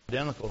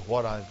identical to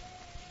what I'm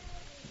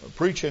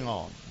preaching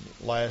on.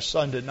 Last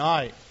Sunday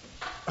night,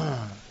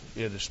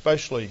 it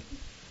especially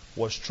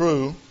was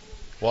true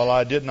while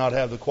I did not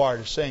have the choir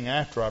to sing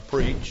after I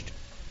preached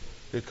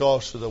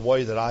because of the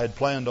way that I had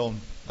planned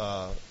on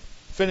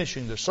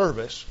finishing the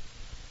service.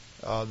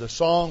 The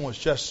song was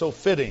just so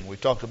fitting. We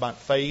talked about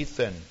faith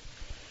and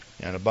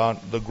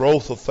about the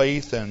growth of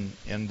faith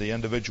in the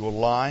individual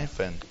life,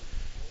 and the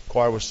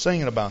choir was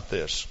singing about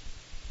this.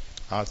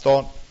 I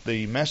thought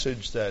the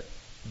message that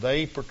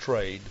they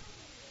portrayed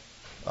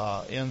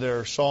in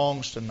their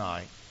songs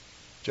tonight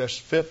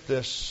just fit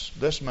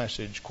this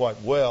message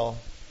quite well.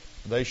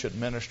 They should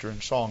minister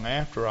in song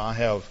after I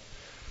have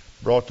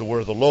brought the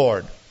word of the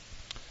Lord.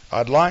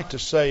 I'd like to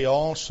say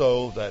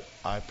also that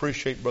I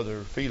appreciate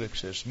Brother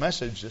Felix's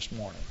message this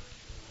morning.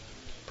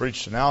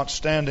 Preached an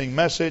outstanding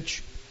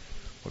message.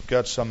 We've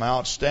got some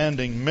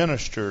outstanding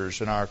ministers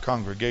in our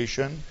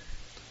congregation.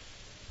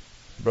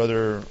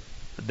 Brother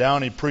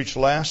Downey preached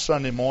last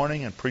Sunday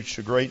morning and preached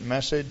a great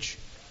message.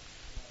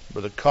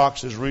 Brother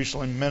Cox has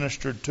recently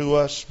ministered to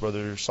us.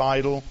 Brother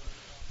Seidel.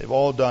 They've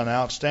all done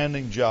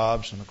outstanding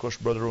jobs. And, of course,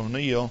 Brother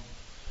O'Neill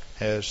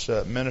has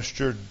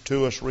ministered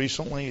to us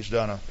recently. He's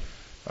done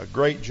a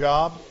great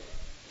job.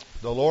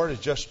 The Lord has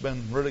just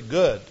been really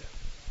good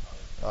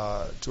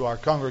to our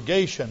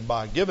congregation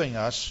by giving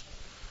us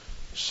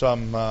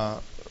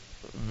some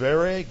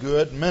very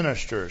good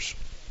ministers.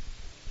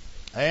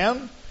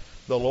 And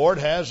the Lord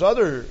has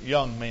other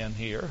young men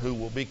here who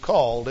will be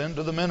called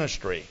into the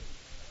ministry.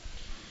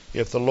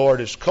 If the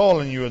Lord is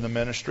calling you in the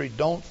ministry,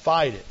 don't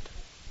fight it.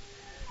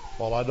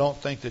 Well, I don't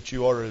think that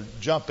you ought to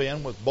jump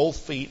in with both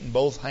feet and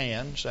both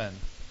hands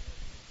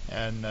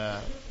and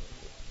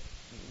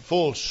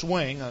full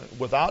swing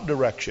without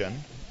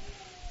direction.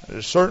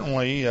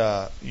 Certainly,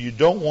 you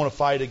don't want to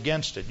fight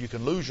against it. You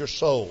can lose your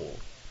soul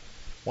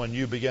when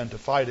you begin to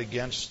fight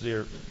against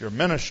your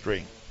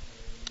ministry.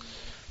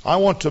 I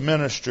want to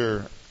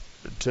minister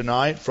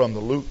tonight from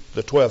Luke,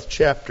 the 12th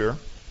chapter.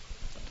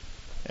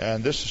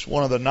 And this is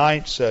one of the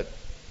nights that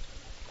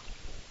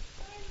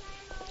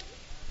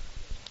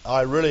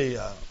I really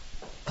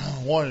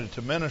wanted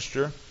to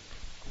minister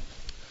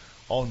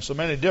on so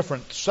many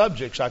different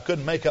subjects I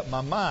couldn't make up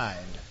my mind.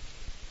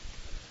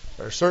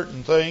 There are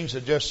certain things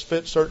that just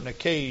fit certain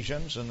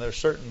occasions, and there are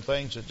certain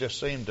things that just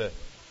seem to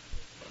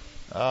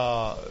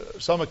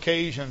some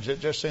occasions it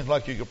just seems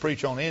like you could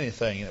preach on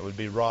anything and it would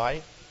be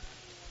right.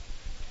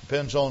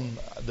 Depends on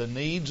the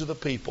needs of the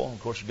people. Of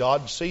course,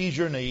 God sees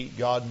your need.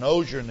 God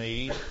knows your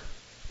need.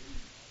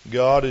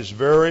 God is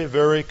very,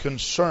 very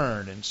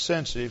concerned and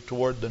sensitive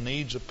toward the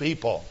needs of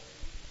people.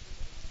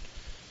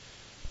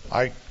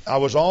 I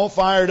was all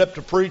fired up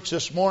to preach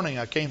this morning.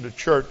 I came to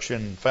church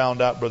and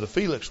found out Brother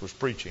Felix was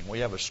preaching. We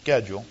have a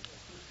schedule.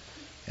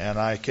 And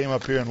I came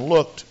up here and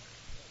looked,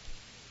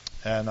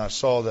 and I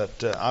saw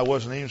that I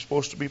wasn't even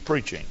supposed to be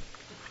preaching.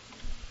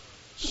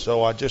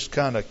 So I just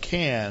kind of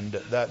canned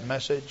that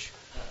message.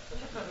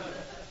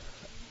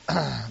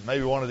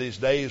 Maybe one of these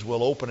days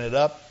we'll open it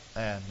up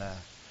and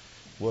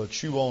we'll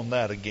chew on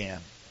that again.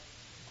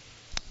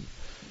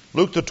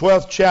 Luke the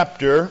 12th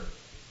chapter,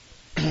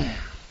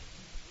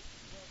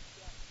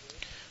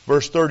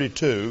 verse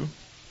 32.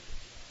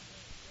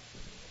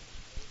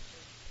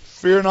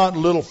 Fear not,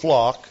 little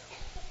flock,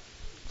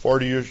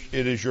 for it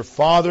is your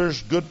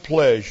Father's good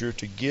pleasure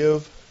to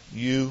give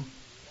you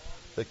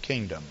the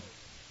kingdom.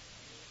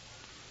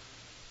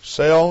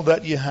 Sell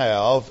that ye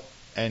have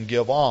and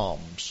give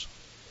alms.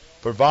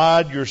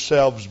 Provide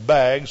yourselves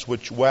bags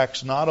which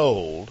wax not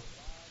old,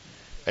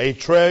 a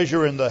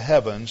treasure in the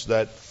heavens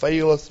that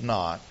faileth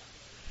not,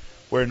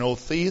 where no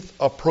thief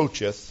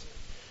approacheth,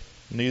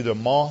 neither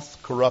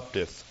moth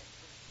corrupteth.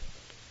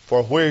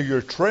 For where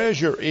your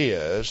treasure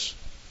is,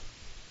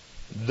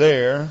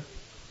 there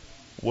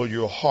will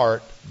your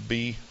heart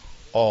be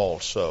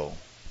also.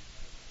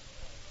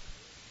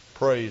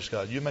 Praise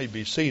God. You may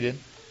be seated.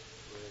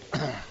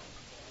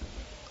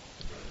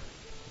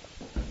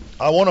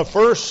 I want to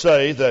first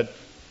say that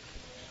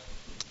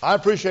I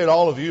appreciate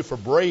all of you for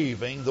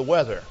braving the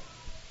weather,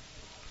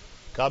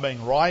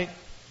 coming right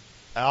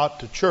out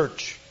to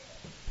church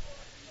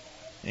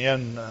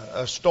in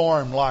a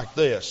storm like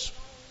this.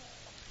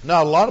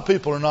 Now, a lot of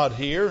people are not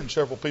here, and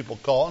several people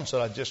called and said,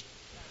 I just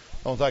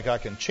don't think I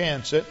can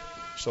chance it.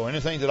 So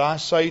anything that I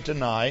say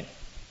tonight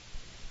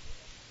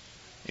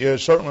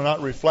is certainly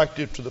not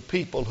reflective to the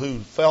people who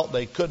felt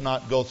they could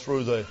not go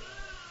through the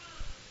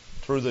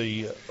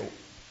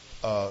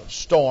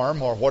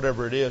storm or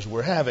whatever it is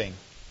we're having.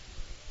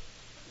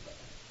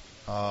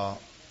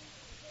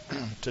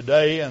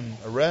 Today in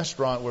a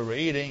restaurant we were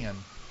eating, and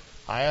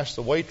I asked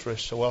the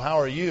waitress, well, how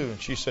are you?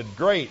 And she said,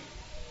 great,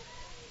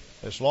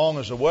 as long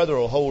as the weather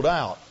will hold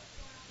out.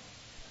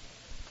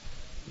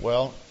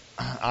 Well,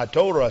 I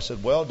told her, I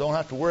said, well, don't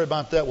have to worry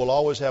about that. We'll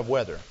always have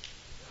weather.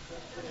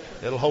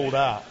 It'll hold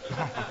out.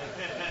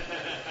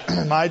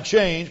 Might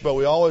change, but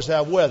we always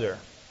have weather.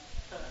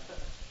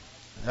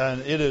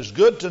 And it is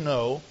good to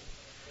know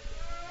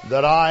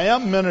that I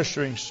am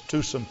ministering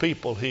to some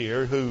people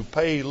here who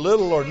pay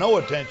little or no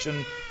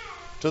attention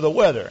to the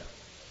weather.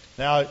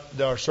 Now,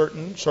 there are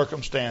certain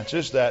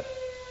circumstances that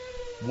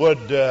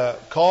would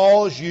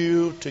cause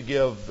you to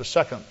give the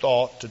second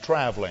thought to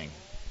traveling.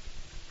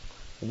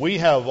 We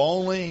have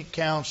only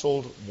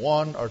counseled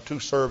 1 or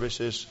 2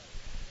 services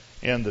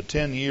in the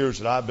 10 years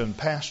that I've been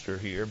pastor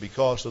here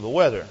because of the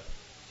weather. And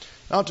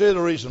I'll tell you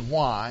the reason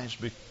why.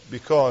 It's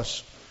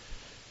because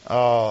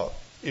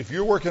if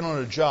you're working on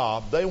a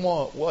job, they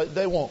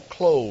won't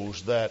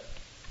close that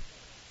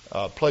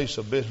place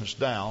of business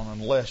down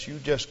unless you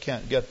just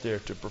can't get there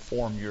to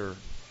perform your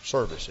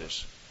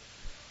services.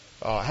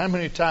 How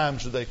many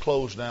times do they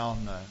close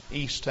down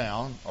East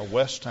Town or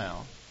West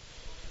Town,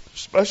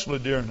 especially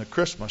during the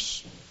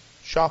Christmas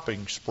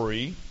shopping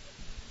spree?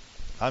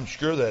 I'm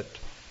sure that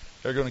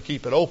they're going to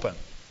keep it open.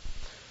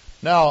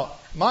 Now,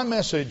 my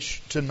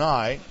message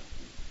tonight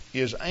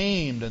is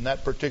aimed in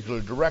that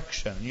particular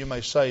direction. You may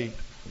say,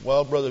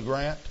 well, Brother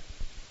Grant,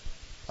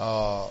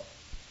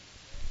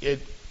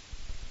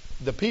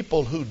 the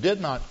people who did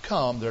not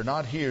come, they're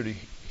not here to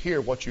hear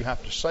what you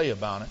have to say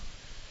about it.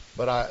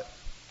 But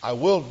I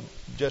will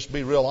just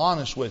be real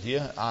honest with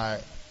you. I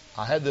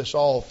had this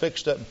all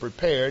fixed up and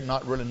prepared,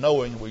 not really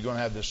knowing we're going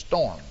to have this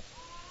storm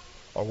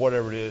or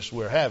whatever it is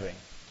we're having.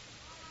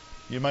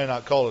 You may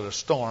not call it a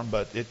storm,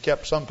 but it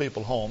kept some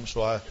people home,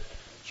 so I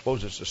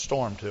suppose it's a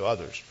storm to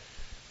others.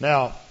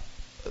 Now,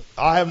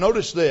 I have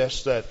noticed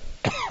this, that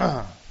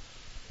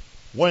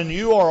when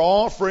you are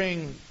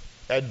offering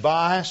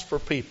advice for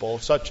people,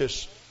 such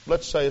as,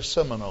 let's say, a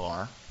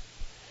seminar,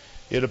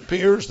 it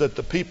appears that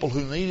the people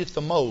who need it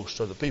the most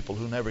are the people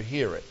who never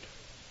hear it.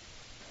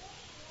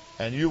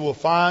 And you will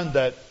find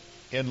that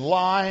in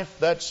life,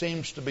 that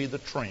seems to be the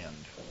trend.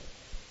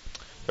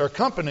 There are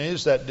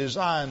companies that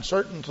design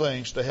certain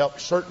things to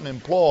help certain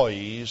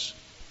employees,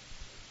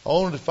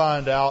 only to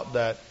find out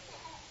that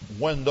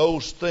when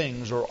those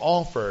things are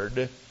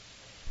offered,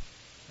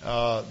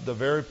 the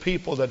very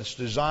people that it's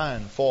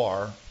designed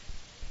for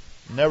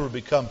never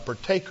become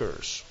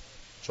partakers.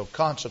 So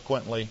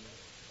consequently,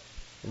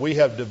 we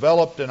have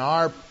developed in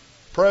our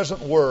present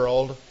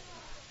world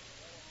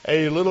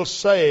a little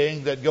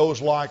saying that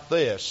goes like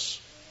this: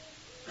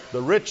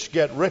 the rich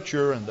get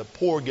richer and the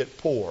poor get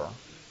poor.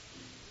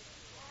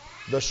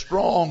 The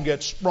strong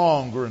get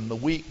stronger and the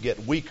weak get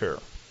weaker.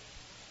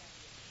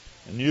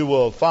 And you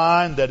will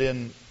find that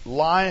in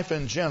life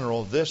in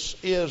general, this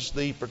is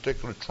the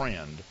particular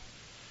trend.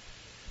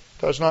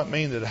 Does not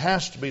mean that it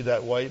has to be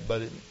that way,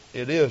 but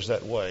it is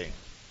that way.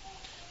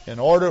 In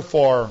order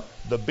for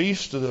the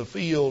beast of the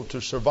field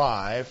to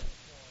survive,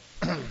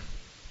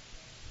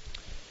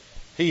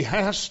 he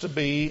has to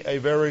be a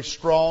very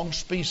strong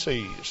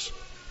species.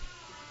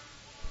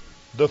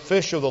 The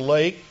fish of the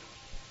lake,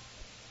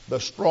 the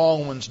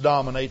strong ones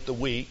dominate the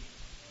weak.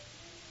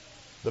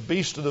 The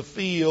beast of the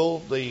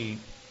field, the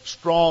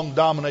strong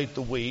dominate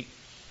the weak.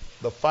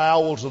 The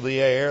fowls of the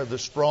air, the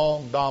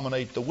strong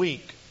dominate the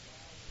weak.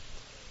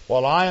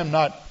 While I am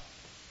not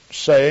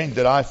saying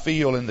that I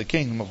feel in the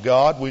kingdom of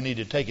God we need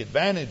to take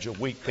advantage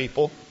of weak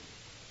people,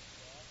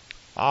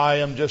 I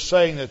am just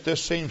saying that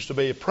this seems to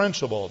be a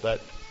principle, that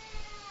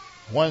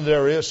when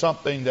there is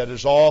something that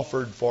is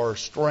offered for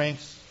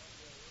strength,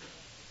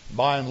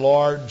 by and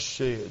large,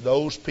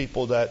 those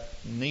people that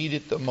need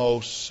it the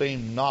most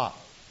seem not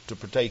to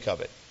partake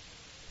of it.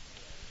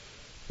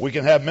 We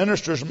can have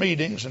ministers'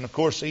 meetings, and of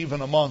course,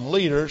 even among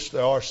leaders,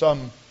 there are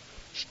some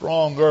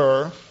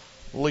stronger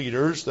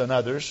leaders than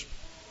others.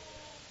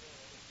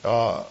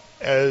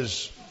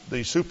 As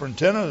the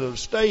superintendent of the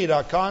state,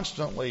 I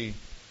constantly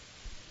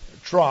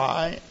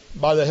try,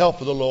 by the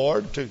help of the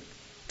Lord,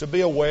 to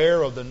be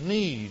aware of the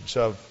needs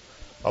of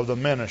the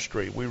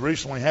ministry. We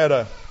recently had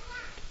a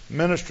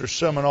minister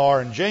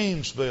seminar in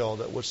Janesville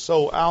that was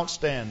so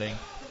outstanding.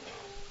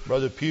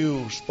 Brother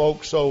Pugh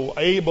spoke so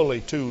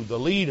ably to the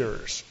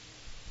leaders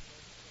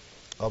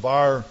of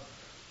our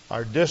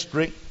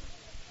district,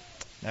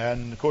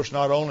 and of course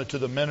not only to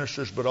the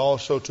ministers but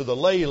also to the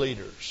lay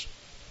leaders.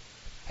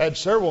 Had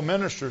several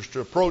ministers to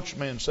approach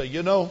me and say,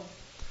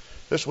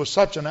 this was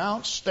such an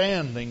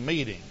outstanding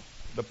meeting.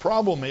 The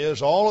problem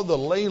is all of the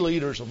lay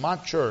leaders of my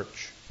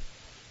church,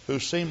 who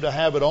seem to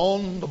have it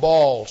on the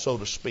ball, so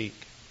to speak,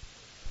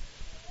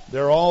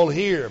 they're all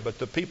here, but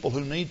the people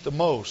who need the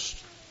most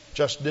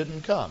just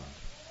didn't come.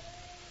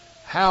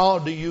 How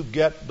do you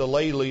get the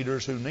lay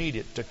leaders who need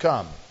it to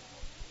come?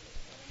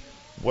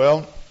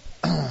 Well,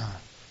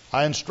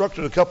 I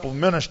instructed a couple of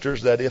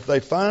ministers that if they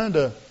find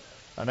an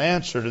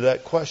answer to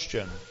that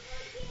question,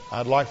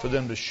 I'd like for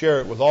them to share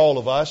it with all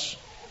of us,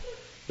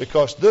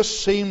 because this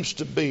seems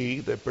to be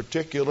the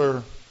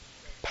particular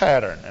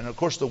pattern. And of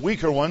course, the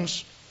weaker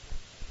ones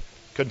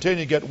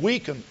continue to get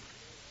weakened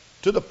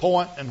to the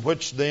point in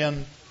which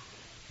then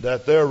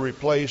that they're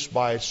replaced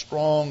by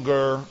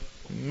stronger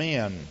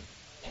men.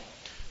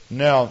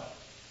 Now,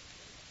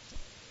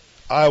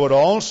 I would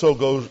also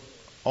go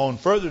on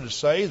further to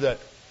say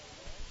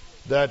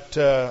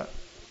that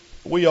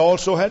we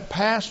also had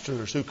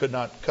pastors who could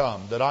not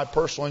come, that I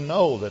personally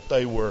know that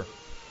they were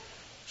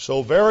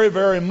so very,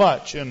 very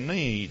much in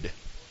need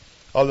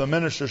of the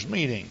ministers'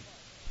 meeting.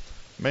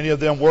 Many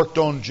of them worked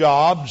on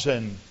jobs,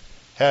 and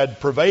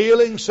had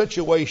prevailing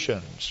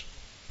situations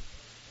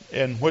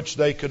in which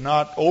they could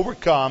not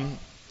overcome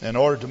in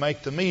order to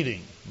make the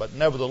meeting. But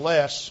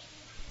nevertheless,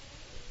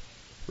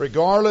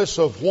 regardless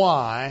of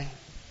why,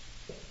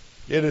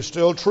 it is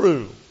still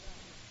true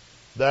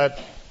that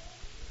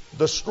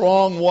the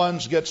strong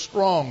ones get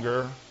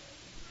stronger,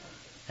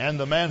 and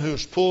the man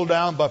who's pulled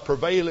down by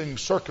prevailing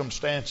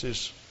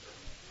circumstances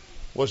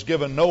was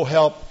given no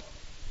help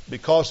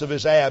because of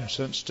his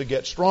absence to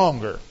get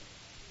stronger.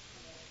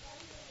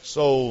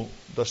 So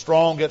the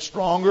strong get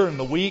stronger and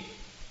the weak,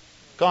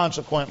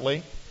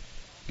 consequently,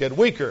 get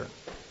weaker.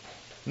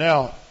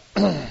 Now,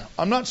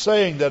 I'm not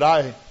saying that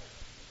I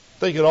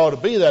think it ought to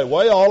be that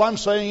way. All I'm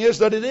saying is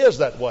that it is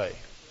that way.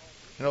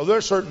 You know, there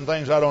are certain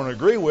things I don't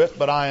agree with,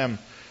 but I am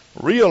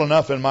real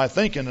enough in my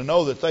thinking to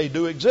know that they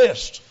do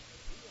exist.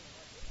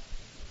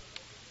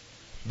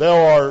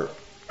 There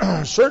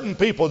are certain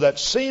people that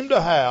seem to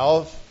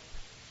have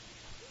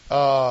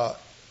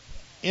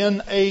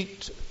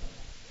innate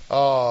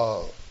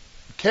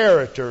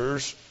character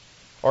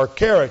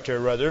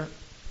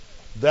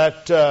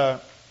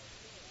that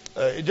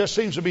it just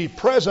seems to be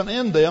present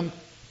in them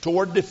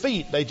toward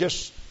defeat. They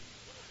just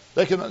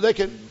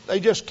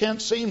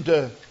can't seem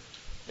to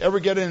ever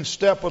get in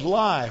step with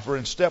life or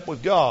in step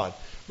with God.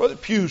 Brother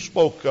Pugh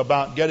spoke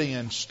about getting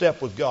in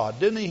step with God.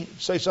 Didn't he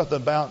say something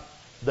about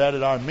that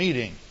at our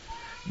meeting?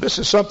 This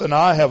is something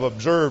I have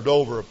observed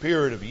over a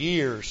period of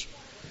years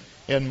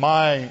in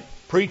my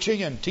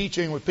preaching and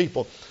teaching with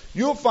people.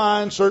 You'll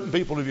find certain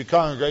people of your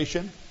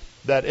congregation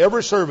that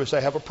every service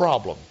they have a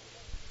problem.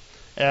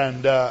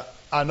 And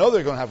I know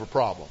they're going to have a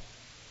problem.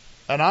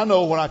 And I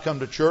know when I come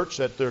to church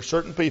that there are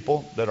certain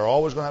people that are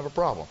always going to have a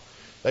problem.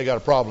 They got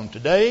a problem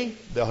today.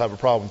 They'll have a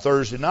problem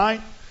Thursday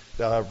night.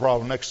 They'll have a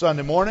problem next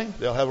Sunday morning.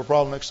 They'll have a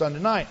problem next Sunday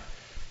night.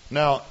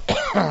 Now,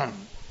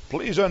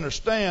 please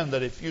understand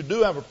that if you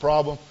do have a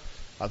problem,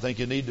 I think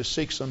you need to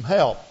seek some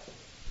help.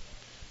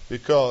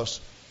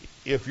 Because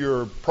if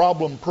you're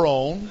problem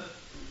prone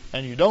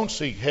and you don't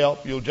seek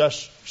help, you'll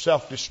just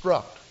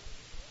self-destruct.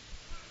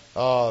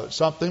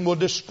 Something will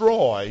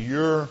destroy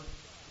your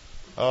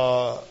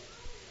walk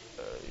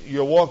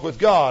with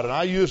God. And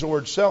I use the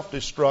word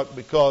self-destruct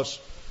because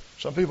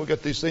some people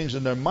get these things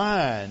in their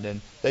mind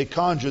and they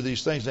conjure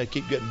these things and they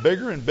keep getting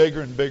bigger and bigger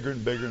and bigger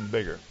and bigger and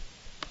bigger.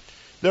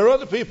 There are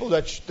other people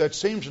that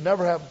seem to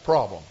never have a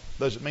problem.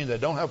 Does it mean they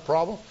don't have a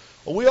problem?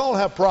 Well, we all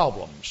have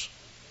problems.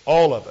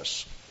 All of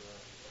us.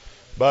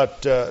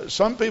 But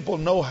some people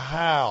know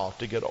how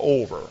to get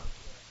over.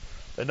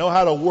 They know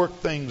how to work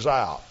things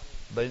out.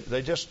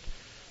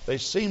 They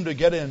seem to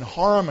get in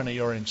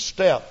harmony or in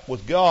step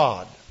with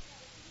God.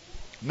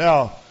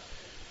 Now,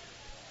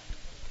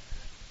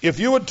 if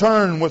you would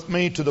turn with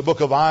me to the book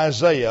of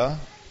Isaiah,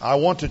 I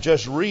want to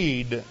just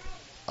read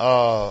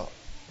a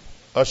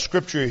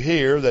scripture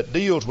here that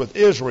deals with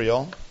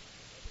Israel.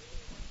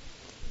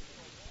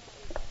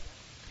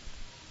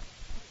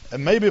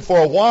 And maybe for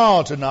a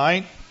while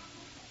tonight,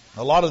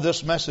 a lot of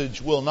this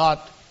message will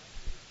not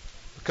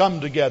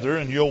come together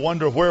and you'll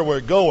wonder where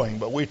we're going.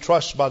 But we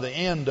trust by the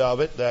end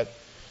of it that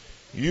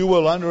you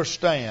will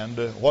understand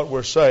what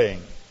we're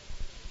saying.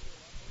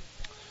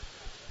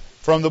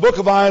 From the book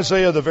of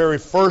Isaiah, the very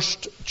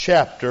first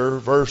chapter,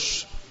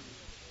 verse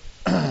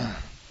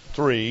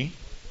 3,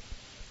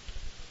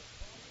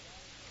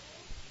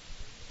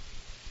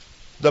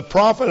 the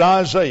prophet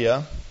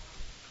Isaiah,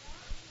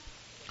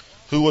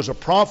 who was a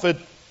prophet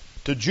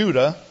to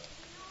Judah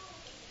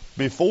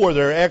before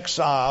their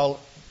exile,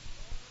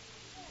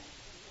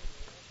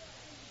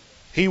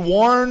 he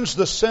warns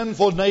the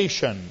sinful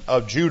nation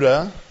of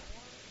Judah.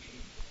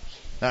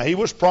 Now, he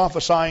was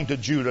prophesying to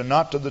Judah,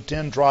 not to the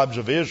 10 tribes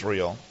of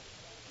Israel.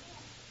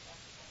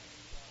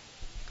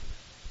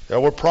 There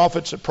were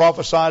prophets that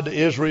prophesied to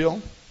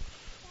Israel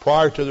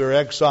prior to their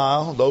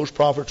exile. Those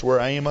prophets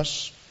were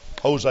Amos,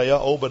 Hosea,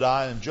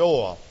 Obadiah, and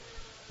Joel.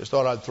 Just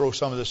thought I'd throw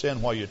some of this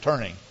in while you're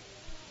turning.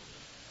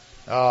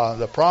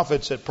 The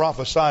prophets that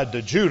prophesied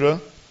to Judah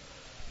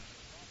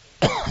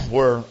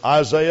were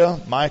Isaiah,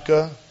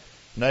 Micah,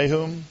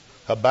 Nahum,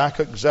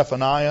 Habakkuk,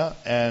 Zephaniah,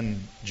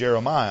 and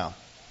Jeremiah.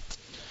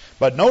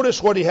 But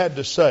notice what he had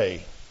to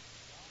say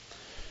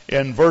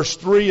in verse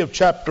 3 of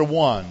chapter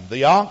 1.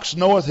 The ox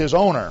knoweth his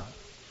owner,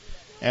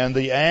 and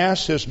the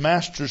ass his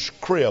master's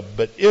crib,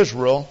 but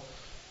Israel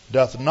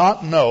doth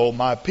not know,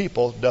 my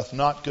people doth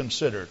not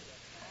consider.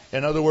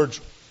 In other words,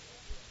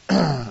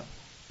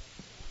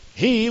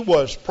 he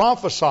was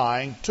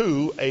prophesying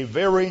to a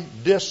very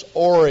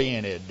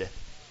disoriented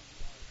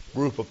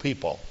group of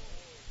people.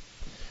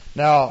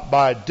 Now,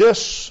 by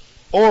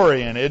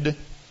disoriented,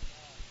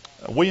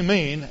 we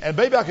mean, and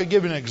maybe I could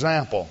give you an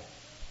example.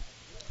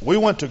 We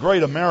went to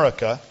Great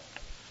America,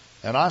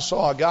 and I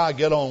saw a guy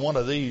get on one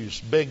of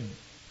these big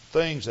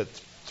things that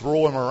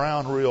throw him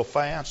around real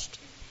fast.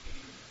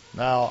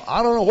 Now,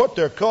 I don't know what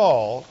they're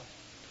called,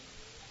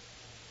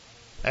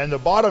 and the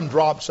bottom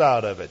drops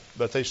out of it,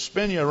 but they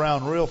spin you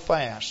around real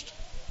fast.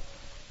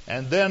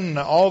 And then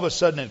all of a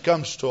sudden it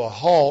comes to a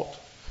halt.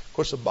 Of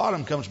course, the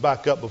bottom comes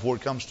back up before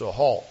it comes to a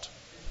halt.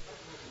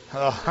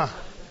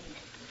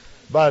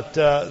 But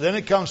then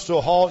it comes to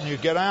a halt, and you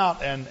get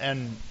out,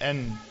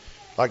 and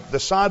like the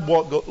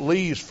sidewalk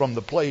leaves from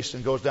the place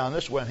and goes down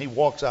this way, and he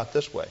walks out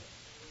this way.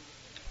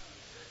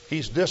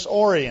 He's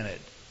disoriented.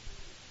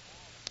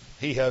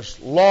 He has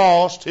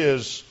lost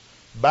his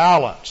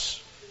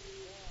balance.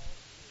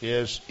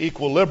 His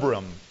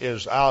equilibrium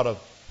is out of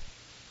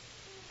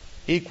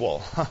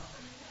equal.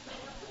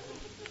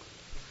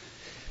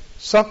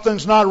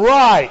 Something's not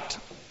right.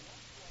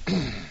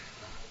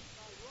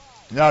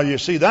 Now, you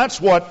see, that's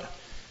what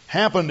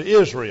happened to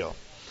Israel.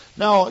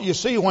 Now, you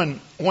see, when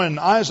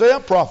Isaiah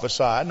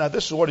prophesied, now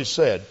this is what he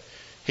said.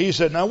 He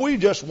said, now we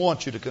just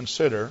want you to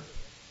consider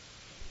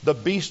the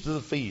beast of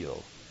the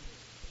field.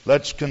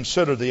 Let's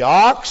consider the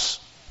ox,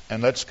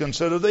 and let's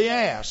consider the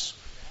ass.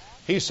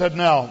 He said,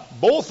 now,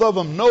 both of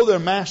them know their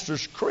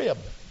master's crib.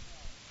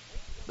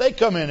 They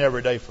come in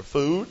every day for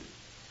food.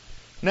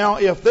 Now,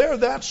 if they're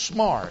that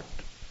smart,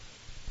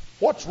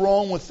 what's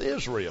wrong with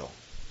Israel?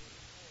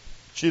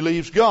 She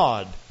leaves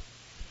God.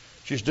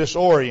 She's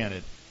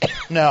disoriented.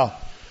 Now,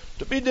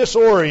 to be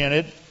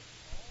disoriented,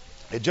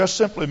 it just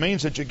simply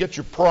means that you get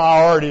your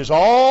priorities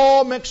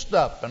all mixed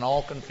up and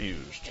all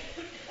confused.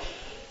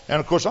 And,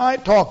 of course, I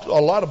talked a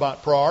lot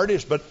about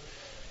priorities, but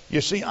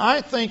you see,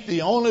 I think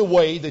the only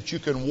way that you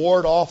can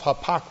ward off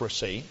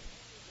hypocrisy,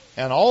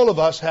 and all of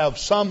us have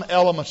some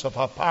elements of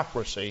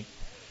hypocrisy,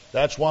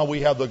 that's why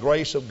we have the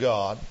grace of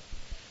God.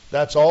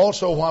 That's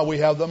also why we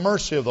have the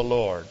mercy of the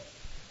Lord.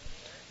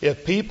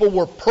 If people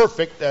were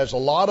perfect, as a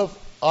lot of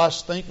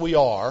us think we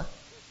are,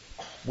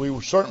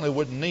 we certainly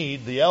wouldn't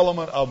need the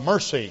element of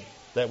mercy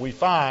that we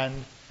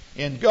find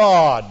in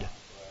God.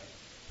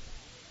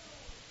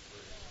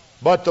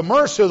 But the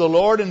mercy of the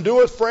Lord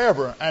endureth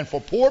forever. And for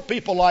poor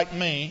people like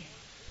me,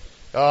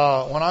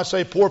 when I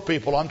say poor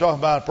people, I'm talking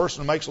about a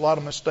person who makes a lot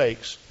of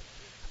mistakes.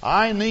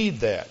 I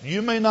need that.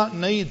 You may not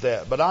need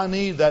that, but I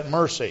need that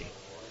mercy.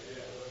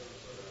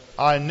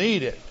 I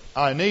need it.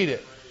 I need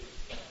it.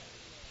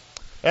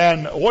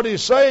 And what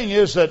he's saying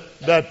is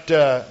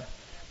that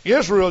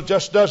Israel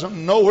just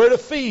doesn't know where to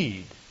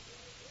feed.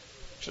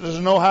 She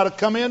doesn't know how to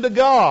come into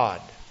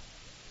God.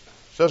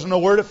 She doesn't know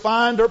where to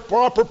find her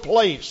proper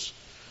place.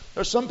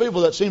 There's some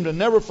people that seem to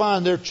never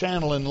find their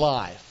channel in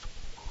life.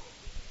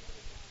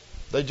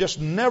 They just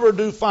never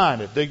do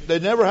find it. They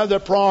never have their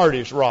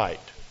priorities right.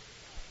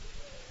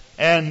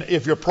 And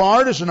if your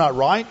priorities are not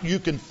right, you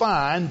can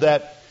find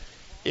that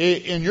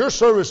in your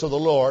service of the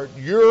Lord,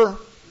 your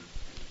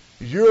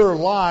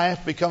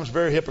life becomes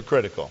very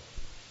hypocritical.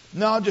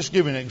 Now, I'll just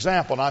give you an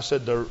example. And I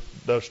said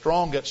the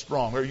strong get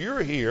stronger.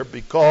 You're here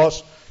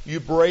because you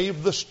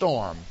braved the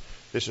storm.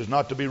 This is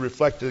not to be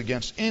reflected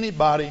against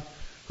anybody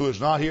who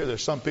is not here.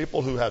 There's some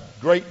people who have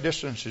great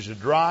distances to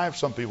drive.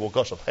 Some people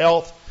because of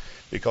health,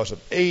 because of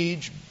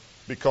age,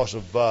 because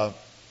of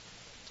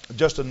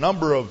just a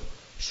number of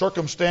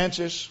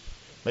circumstances.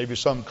 Maybe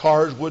some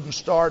cars wouldn't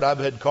start. I've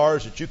had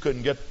cars that you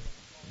couldn't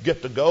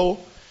get to go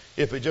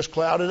if it just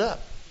clouded up.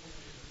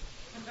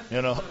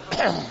 You know,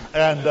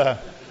 and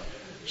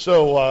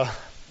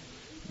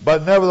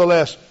but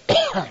nevertheless,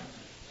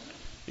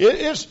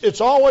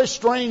 it's always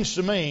strange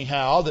to me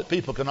how that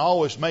people can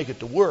always make it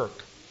to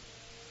work,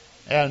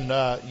 and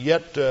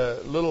yet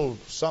little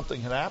something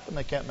had happened,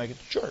 they can't make it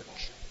to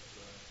church.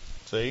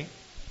 See,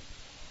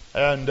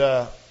 and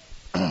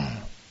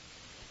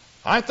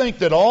I think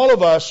that all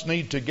of us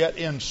need to get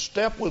in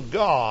step with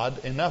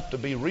God enough to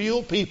be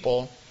real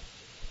people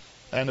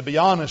and to be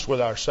honest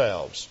with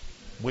ourselves.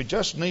 We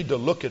just need to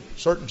look at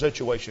certain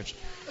situations.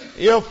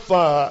 If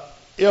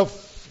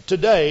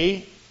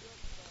today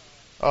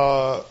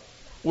were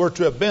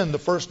to have been the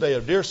first day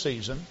of deer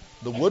season,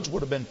 the woods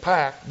would have been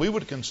packed. We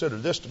would consider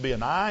this to be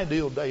an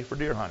ideal day for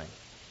deer hunting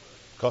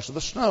because of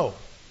the snow.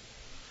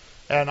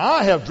 And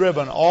I have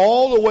driven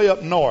all the way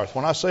up north.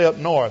 When I say up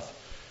north,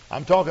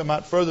 I'm talking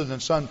about further than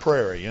Sun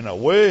Prairie,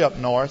 way up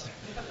north.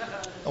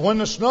 When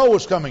the snow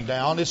was coming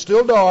down, it's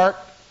still dark.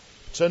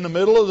 It's in the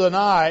middle of the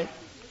night.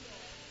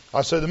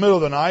 I say the middle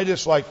of the night,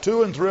 it's like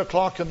 2 and 3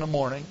 o'clock in the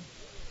morning.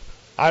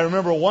 I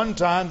remember one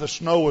time the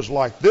snow was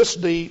like this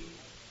deep.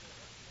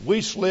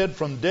 We slid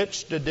from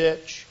ditch to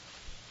ditch.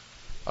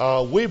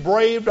 We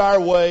braved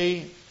our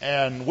way,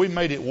 and we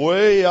made it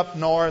way up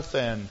north,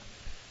 and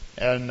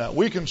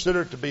we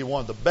consider it to be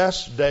one of the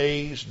best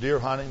days deer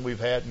hunting we've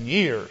had in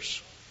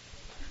years.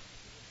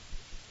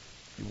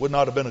 It would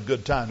not have been a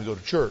good time to go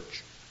to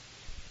church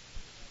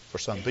for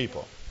some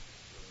people.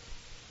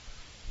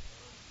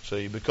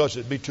 See, because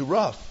it'd be too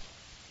rough.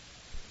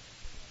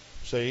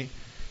 See,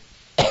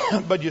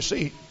 but you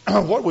see,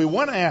 what we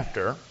went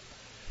after,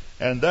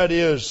 and that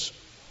is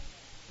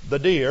the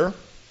deer.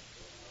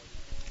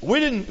 We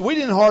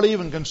didn't hardly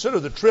even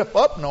consider the trip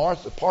up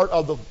north a part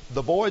of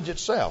the voyage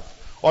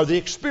itself or the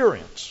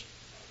experience.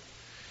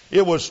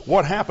 It was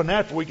what happened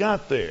after we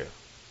got there.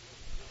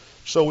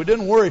 So we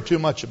didn't worry too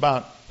much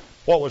about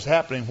what was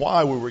happening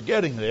while we were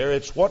getting there.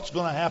 It's what's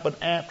going to happen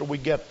after we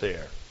get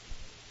there.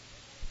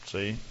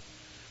 See?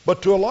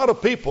 But to a lot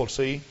of people,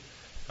 see,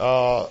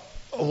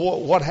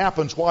 what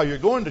happens while you're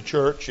going to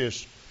church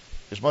is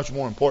much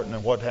more important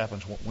than what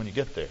happens when you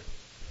get there.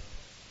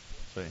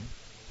 See?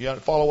 You got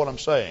to follow what I'm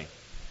saying.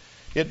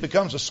 It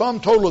becomes a sum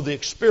total of the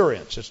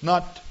experience. It's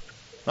not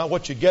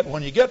what you get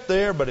when you get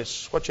there, but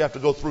it's what you have to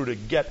go through to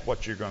get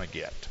what you're going to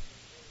get.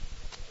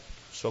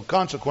 So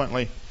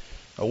consequently,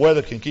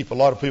 weather can keep a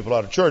lot of people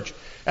out of church.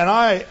 And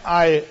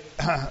I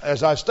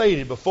as I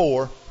stated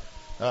before,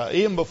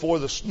 even before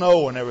the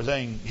snow and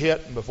everything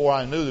hit and before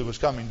I knew it was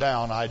coming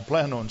down, I'd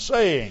planned on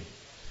saying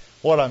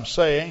what I'm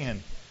saying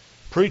and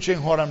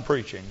preaching what I'm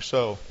preaching.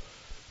 So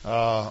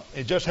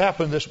it just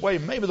happened this way.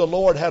 Maybe the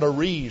Lord had a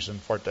reason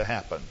for it to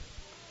happen.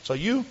 So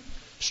you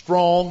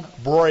strong,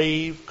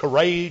 brave,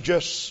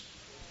 courageous,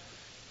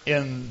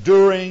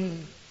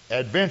 enduring,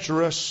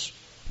 adventurous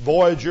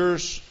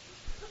voyagers,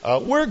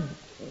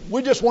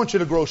 we just want you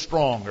to grow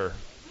stronger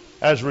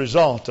as a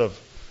result of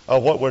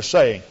what we're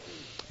saying.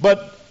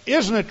 But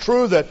isn't it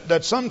true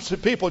that some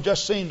people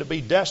just seem to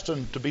be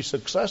destined to be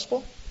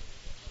successful?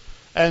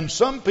 And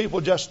some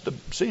people just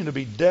seem to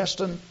be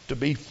destined to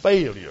be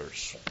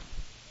failures.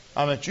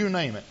 I mean, you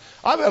name it.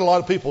 I've had a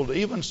lot of people to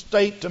even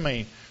state to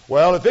me,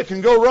 well, if it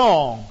can go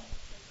wrong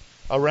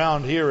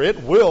around here,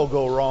 it will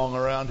go wrong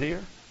around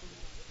here.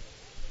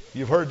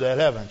 You've heard that,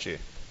 haven't you?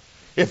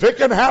 If it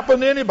can happen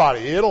to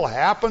anybody, it'll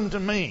happen to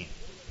me.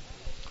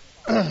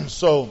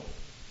 So,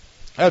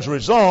 as a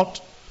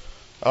result,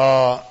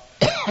 they're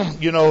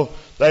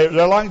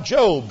like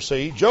Job,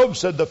 see. Job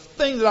said, the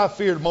thing that I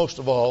feared most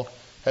of all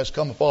has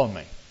come upon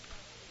me.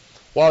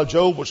 While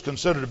Job was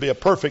considered to be a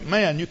perfect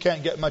man, you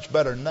can't get much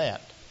better than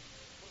that.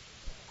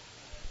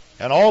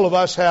 And all of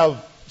us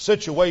have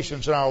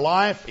situations in our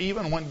life,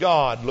 even when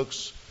God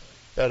looks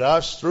at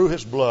us through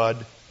His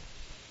blood,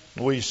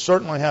 we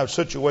certainly have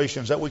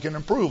situations that we can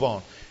improve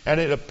on. And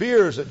it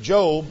appears that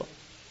Job,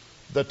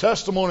 the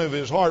testimony of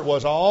his heart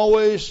was, I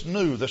always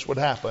knew this would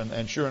happen,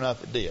 and sure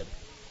enough it did.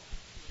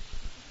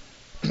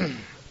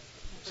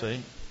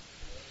 See?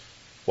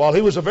 While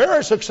he was a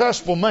very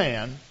successful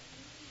man,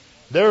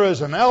 there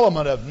is an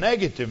element of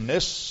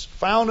negativeness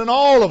found in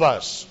all of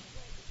us.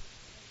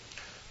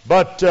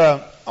 But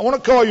I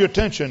want to call your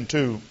attention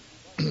to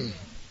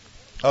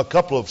a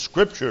couple of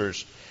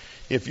scriptures.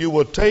 If you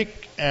will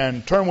take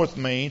and turn with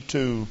me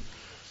to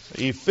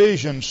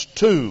Ephesians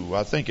 2,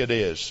 I think it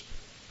is.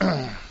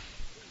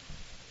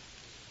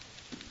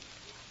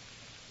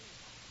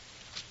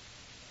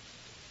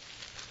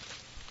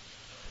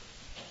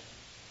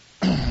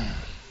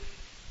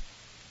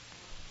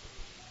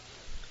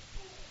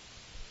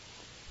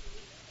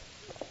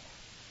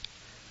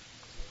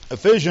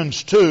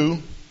 Ephesians 2,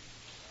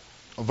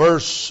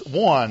 verse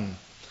 1.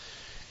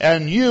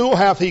 And you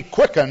hath He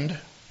quickened,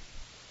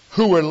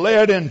 who were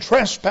led in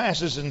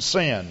trespasses and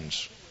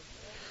sins,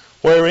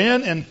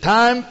 wherein in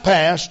time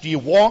past ye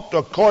walked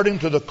according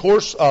to the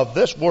course of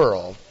this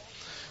world,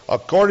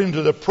 according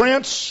to the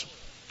prince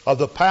of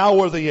the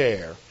power of the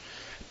air,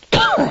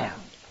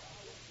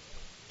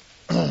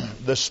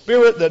 the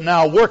spirit that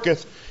now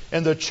worketh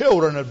in the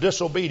children of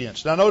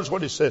disobedience. Now notice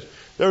what it says.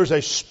 There is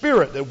a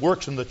spirit that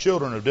works in the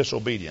children of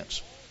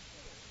disobedience.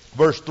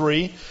 Verse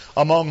 3,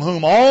 among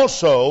whom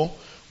also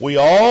we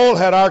all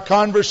had our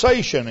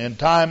conversation in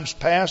times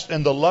past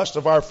in the lust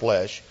of our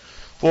flesh,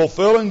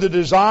 fulfilling the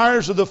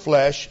desires of the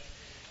flesh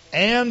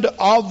and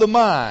of the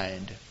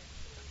mind,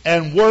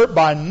 and were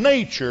by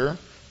nature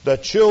the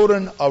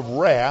children of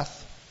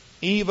wrath,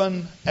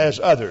 even as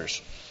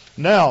others.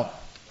 Now,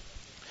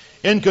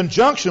 in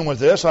conjunction with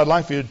this, I'd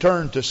like for you to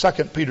turn to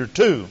 2 Peter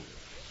 2,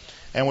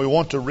 and we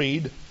want to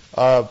read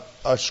a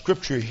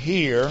scripture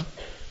here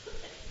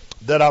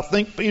that I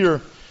think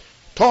Peter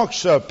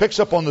picks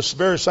up on this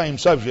very same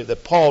subject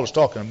that Paul is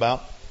talking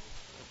about.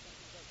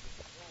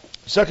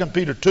 2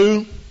 Peter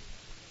 2,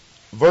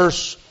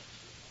 verse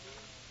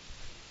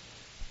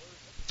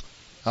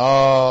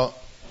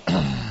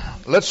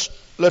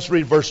let's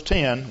read verse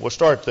 10. We'll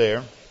start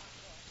there.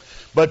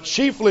 But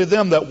chiefly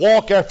them that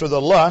walk after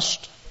the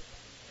lust,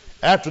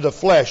 after the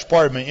flesh,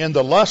 in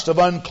the lust of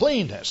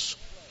uncleanness,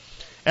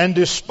 and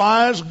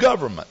despise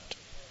government.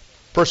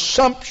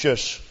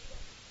 Presumptuous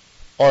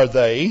are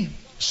they,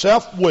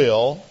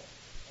 self-will,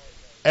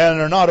 and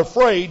are not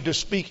afraid to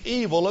speak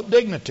evil of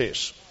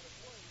dignities.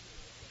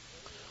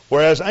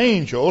 Whereas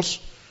angels,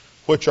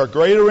 which are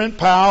greater in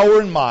power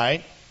and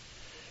might,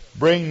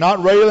 bring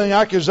not railing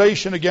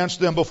accusation against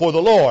them before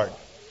the Lord.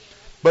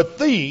 But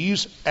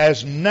these,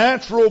 as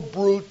natural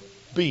brute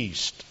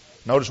beasts,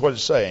 notice what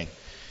it's saying,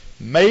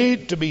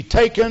 made to be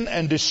taken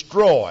and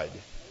destroyed.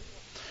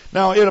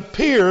 Now it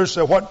appears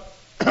that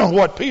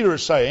what Peter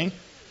is saying,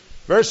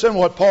 very similar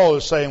to what Paul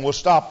is saying, we'll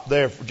stop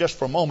there just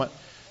for a moment,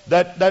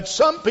 that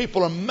some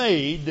people are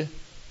made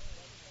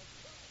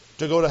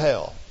to go to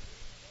hell.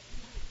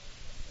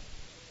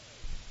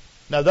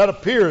 Now that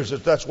appears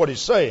that that's what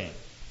he's saying.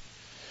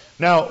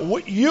 Now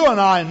you and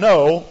I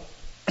know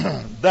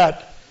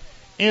that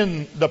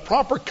in the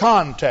proper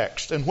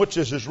context in which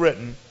this is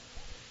written,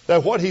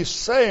 that what he's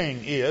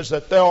saying is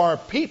that there are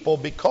people,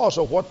 because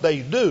of what they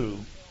do,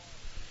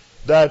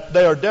 that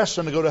they are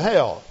destined to go to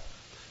hell.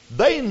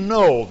 They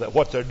know that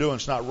what they're doing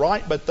is not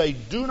right, but they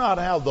do not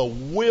have the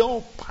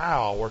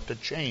willpower to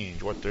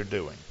change what they're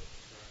doing.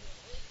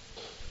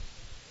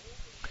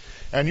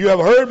 And you have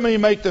heard me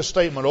make this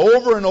statement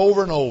over and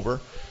over and over.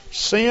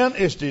 Sin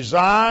is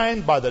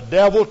designed by the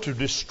devil to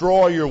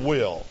destroy your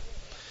will.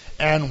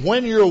 And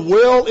when your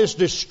will is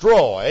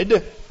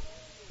destroyed,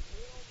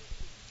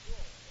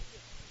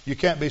 you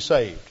can't be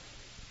saved.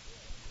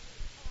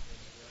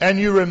 And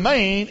you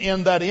remain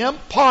in that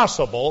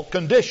impossible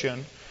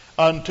condition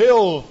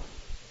until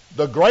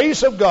the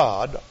grace of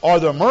God or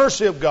the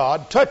mercy of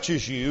God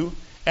touches you,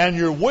 and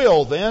your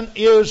will then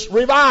is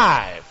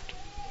revived.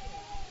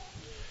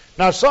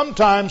 Now,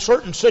 sometimes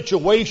certain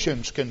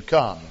situations can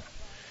come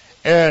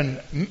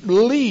and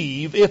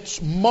leave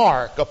its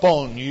mark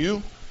upon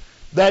you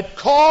that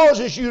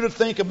causes you to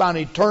think about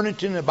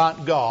eternity and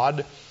about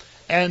God,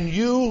 and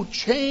you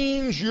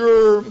change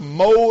your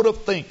mode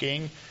of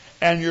thinking,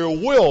 and your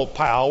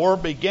willpower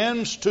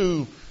begins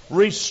to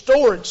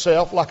restore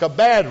itself like a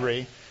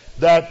battery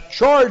that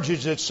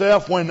charges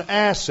itself when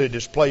acid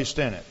is placed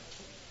in it.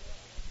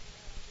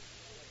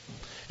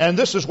 And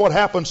this is what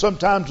happens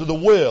sometimes to the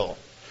will.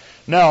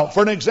 Now,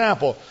 for an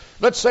example,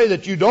 let's say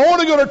that you don't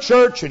want to go to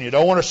church and you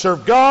don't want to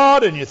serve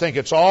God and you think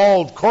it's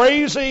all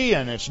crazy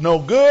and it's no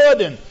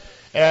good,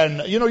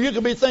 and you know, you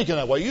can be thinking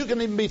that way. You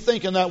can even be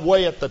thinking that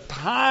way at the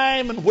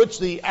time in which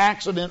the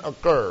accident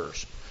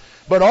occurs.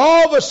 But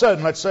all of a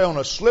sudden, let's say on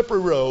a slippery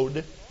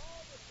road,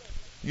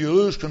 you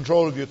lose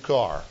control of your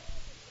car.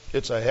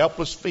 It's a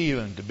helpless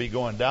feeling to be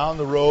going down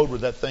the road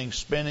with that thing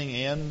spinning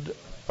end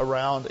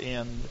around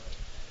end.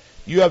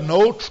 You have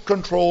no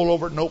control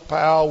over it, no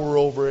power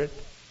over it.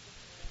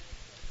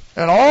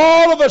 And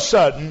all of a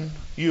sudden,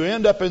 you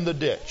end up in the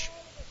ditch.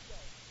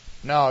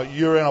 Now,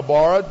 you're in a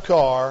borrowed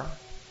car,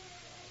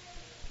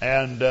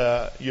 and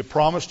you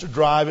promised to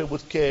drive it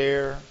with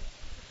care.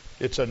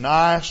 It's a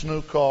nice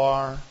new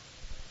car.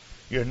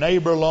 Your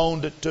neighbor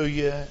loaned it to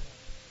you.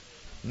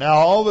 Now,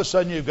 all of a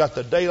sudden, you've got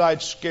the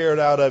daylight scared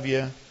out of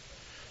you.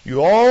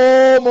 You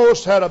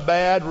almost had a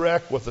bad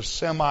wreck with a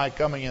semi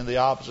coming in the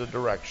opposite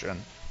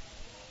direction.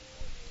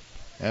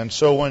 And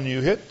so when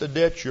you hit the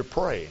ditch, you're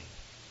praying.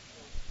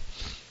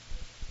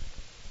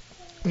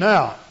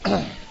 Now,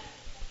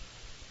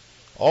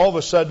 all of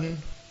a sudden,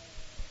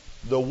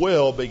 the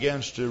will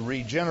begins to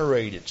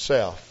regenerate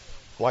itself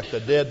like the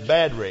dead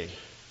battery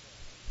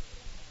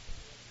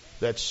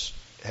that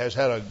has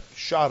had a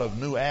shot of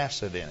new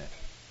acid in it.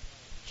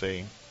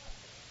 See?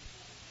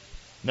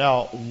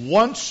 Now,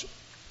 once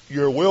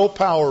your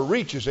willpower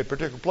reaches a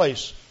particular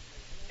place,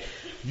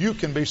 you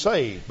can be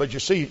saved. But you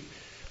see,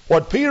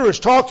 what Peter is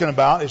talking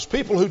about is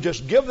people who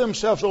just give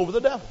themselves over to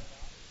the devil.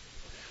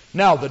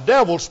 Now, the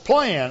devil's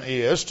plan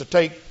is to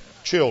take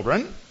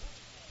children,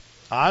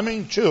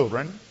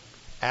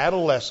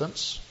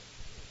 adolescents,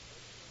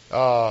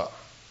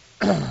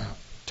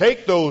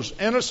 take those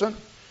innocent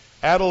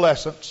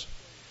adolescents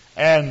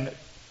and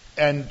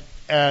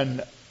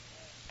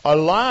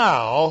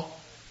allow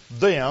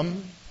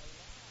them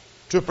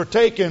to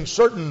partake in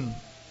certain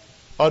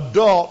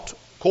adult,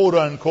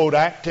 quote-unquote,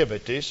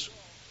 activities,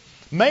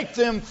 make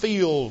them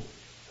feel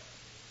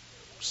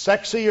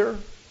sexier,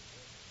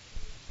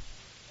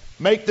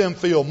 make them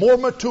feel more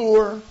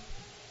mature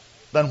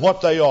than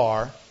what they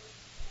are,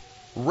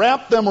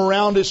 wrap them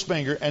around his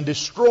finger, and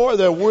destroy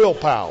their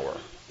willpower.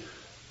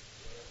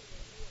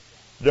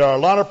 There are a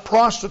lot of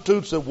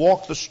prostitutes that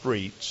walk the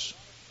streets.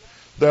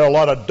 There are a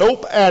lot of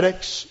dope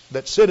addicts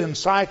that sit in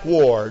psych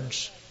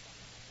wards.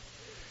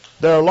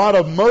 There are a lot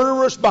of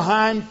murderers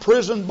behind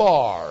prison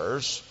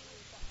bars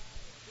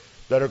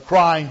that are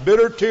crying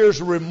bitter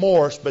tears of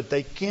remorse, but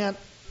they can't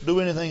do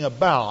anything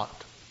about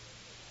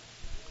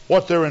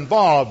what they're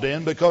involved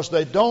in because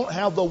they don't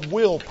have the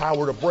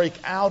willpower to break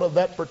out of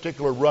that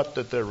particular rut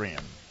that they're in.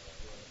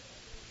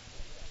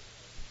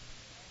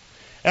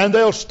 And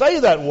they'll stay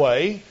that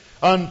way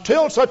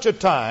until such a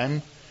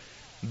time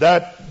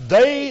that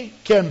they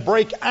can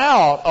break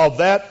out of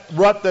that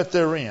rut that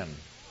they're in.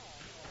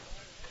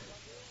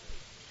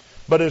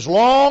 But as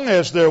long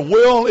as their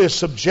will is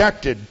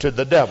subjected to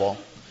the devil,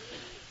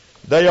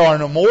 they are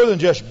no more than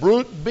just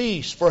brute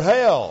beasts for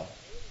hell.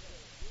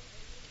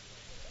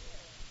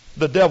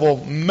 The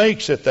devil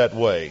makes it that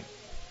way.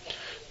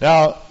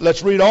 Now,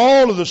 let's read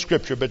all of the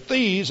Scripture. But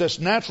these, as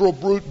natural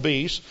brute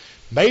beasts,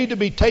 made to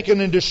be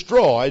taken and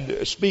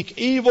destroyed, speak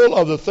evil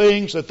of the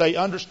things that they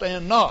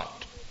understand not.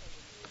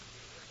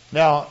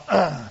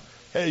 Now,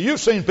 you've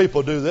seen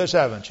people do this,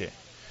 haven't you?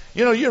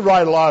 You know, you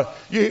read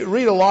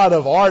a lot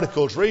of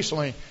articles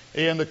recently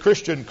in the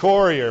Christian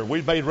Courier.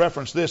 We've made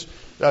reference to this.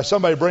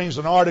 Somebody brings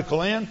an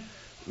article in.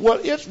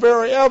 Well, it's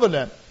very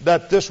evident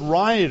that this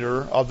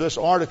writer of this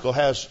article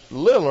has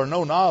little or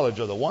no knowledge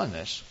of the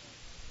oneness.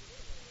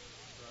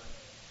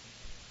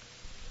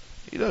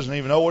 He doesn't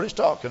even know what he's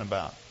talking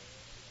about.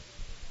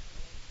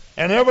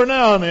 And every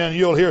now and then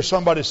you'll hear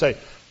somebody say,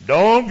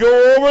 don't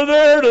go over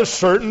there to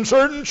certain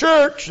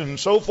church, and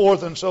so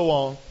forth and so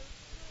on.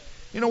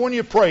 You know, when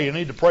you pray, you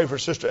need to pray for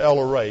Sister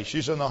Ella Ray.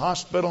 She's in the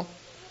hospital,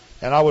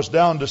 and I was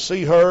down to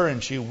see her,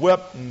 and she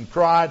wept and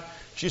cried.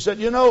 She said,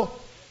 you know,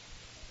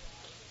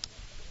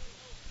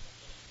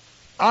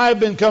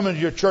 I've been coming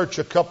to your church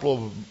a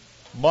couple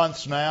of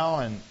months now,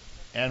 and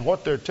And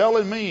what they're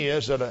telling me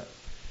is that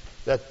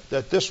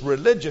this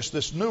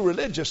new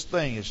religious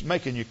thing is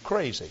making you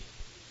crazy.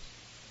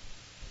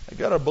 You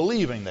got to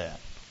believe in that.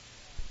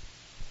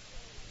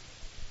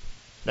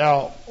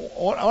 Now,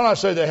 when I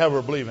say they have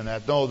her believe in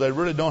that, no, they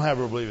really don't have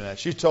her believe in that.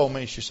 She told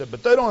me, she said,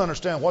 but they don't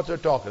understand what they're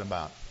talking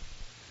about.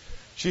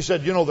 She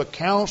said, the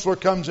counselor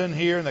comes in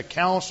here, and the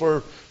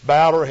counselor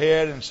bowed her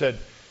head and said,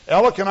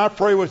 Ella, can I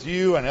pray with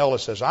you? And Ella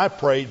says, I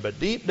prayed, but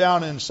deep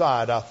down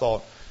inside I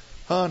thought,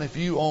 hon, if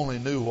you only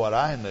knew what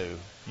I knew,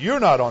 you're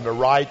not on the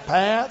right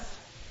path.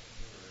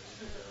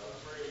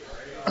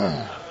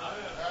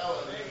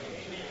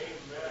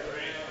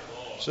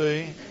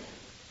 See?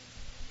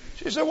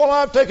 She said, well,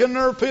 I've taken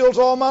nerve pills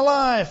all my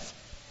life.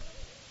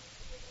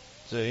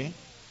 See?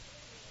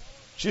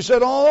 She said,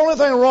 the only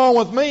thing wrong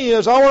with me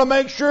is I want to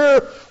make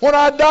sure when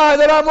I die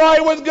that I'm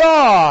right with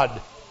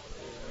God.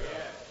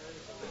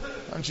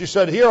 And she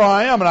said, here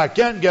I am, and I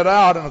can't get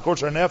out. And, of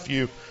course, her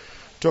nephew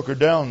took her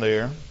down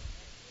there.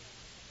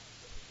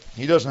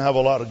 He doesn't have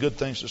a lot of good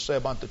things to say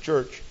about the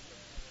church.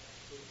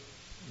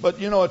 But,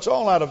 it's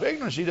all out of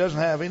ignorance. He doesn't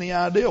have any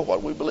idea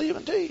what we believe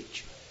and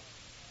teach.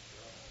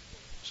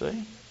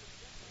 See?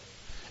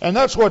 And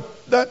that's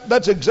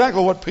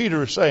exactly what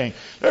Peter is saying.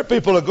 There are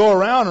people that go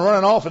around and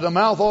running off at the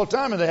mouth all the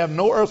time, and they have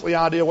no earthly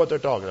idea what they're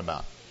talking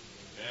about.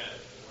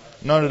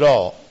 None at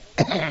all.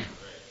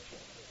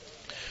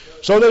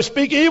 So they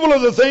speak evil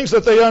of the things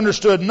that they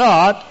understood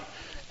not,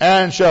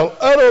 and shall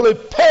utterly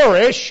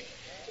perish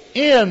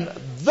in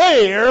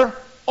their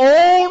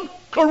own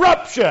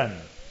corruption.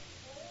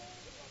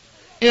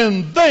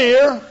 In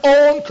their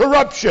own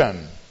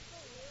corruption.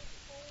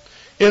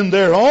 In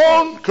their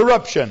own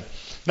corruption.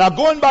 Now,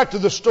 going back to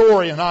the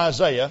story in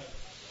Isaiah.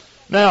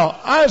 Now,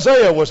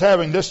 Isaiah was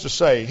having this to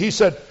say. He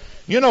said,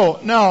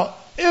 now,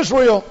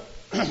 Israel,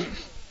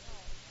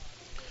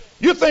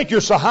 you think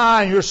you're so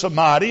high and you're so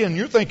mighty and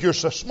you think you're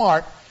so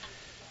smart.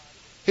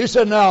 He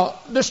said, now,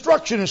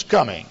 destruction is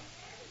coming.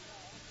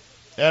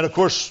 And, of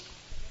course,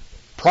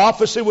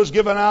 prophecy was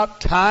given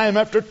out time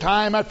after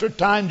time after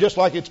time, just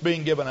like it's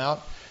being given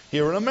out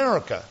here in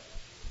America.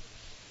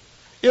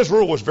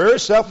 Israel was very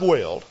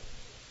self-willed.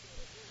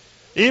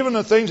 Even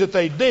the things that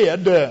they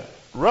did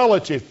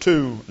relative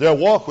to their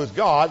walk with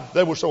God,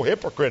 they were so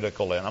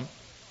hypocritical in them.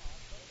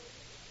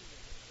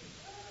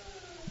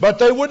 But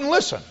they wouldn't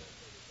listen.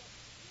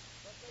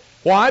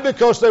 Why?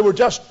 Because they were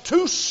just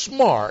too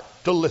smart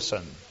to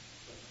listen.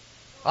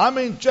 I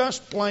mean,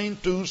 just plain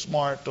too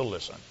smart to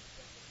listen.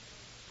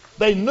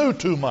 They knew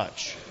too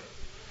much.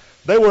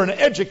 They were an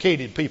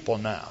educated people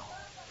now.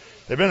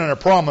 They've been in a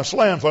promised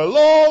land for a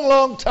long,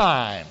 long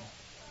time.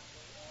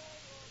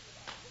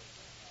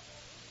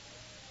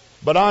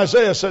 But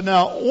Isaiah said,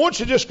 now, I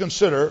want you to just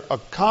consider a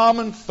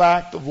common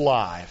fact of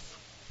life.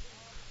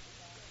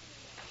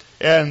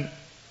 And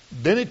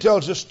then he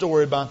tells this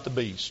story about the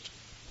beast.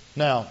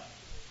 Now,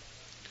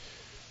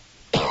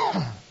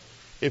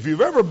 if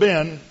you've ever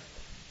been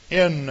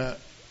in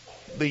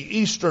the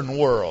Eastern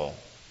world,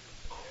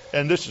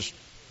 and this is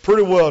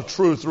pretty well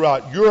true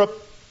throughout Europe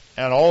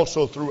and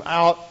also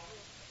throughout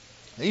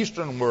the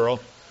Eastern world,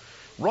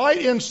 right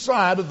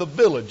inside of the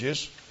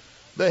villages,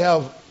 they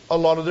have a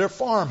lot of their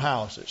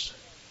farmhouses.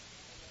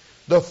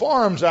 The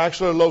farms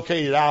actually are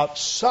located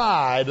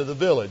outside of the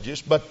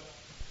villages, but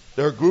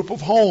there are a group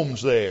of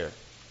homes there.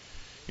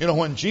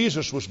 When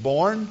Jesus was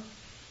born,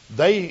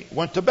 they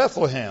went to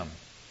Bethlehem,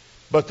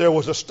 but there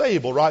was a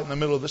stable right in the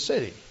middle of the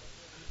city.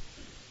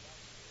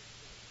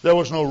 There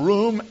was no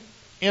room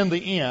in the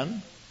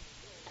inn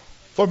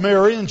for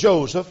Mary and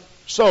Joseph,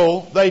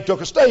 so they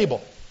took a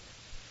stable.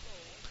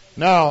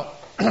 Now,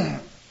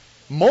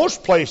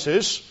 most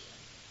places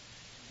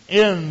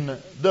in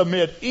the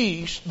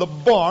Mideast, the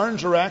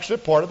barns are actually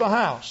part of the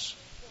house.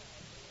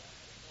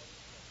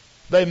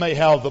 They may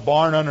have the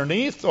barn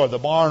underneath or the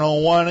barn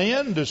on one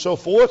end and so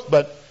forth,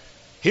 but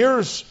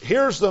here's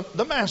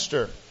the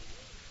master.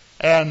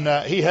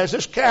 And he has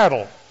his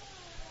cattle.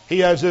 He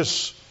has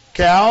his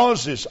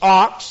cows, his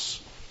ox,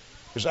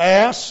 his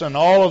ass, and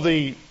all of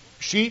the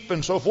sheep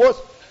and so forth.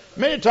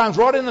 Many times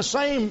right in the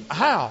same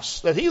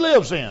house that he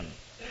lives in.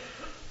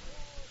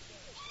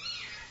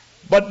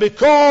 But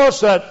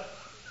because that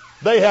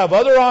they have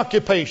other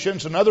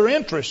occupations and other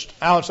interests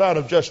outside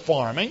of just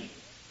farming,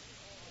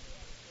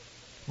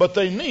 but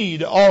they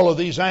need all of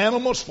these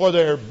animals for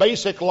their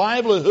basic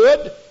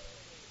livelihood,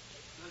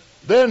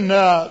 then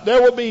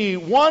there will be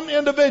one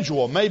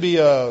individual, maybe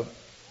a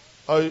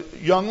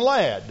young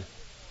lad,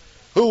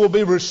 who will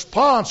be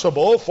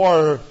responsible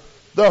for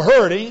the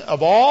herding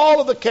of all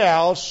of the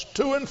cows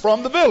to and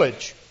from the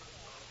village.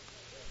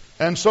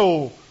 And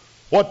so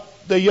what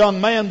the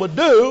young man would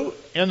do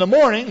in the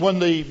morning when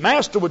the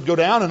master would go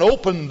down and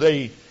open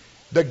the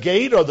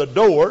gate or the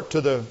door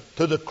to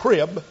the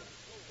crib,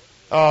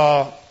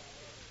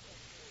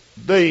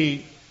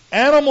 the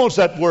animals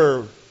that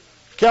were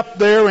kept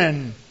there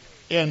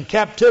in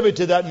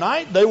captivity that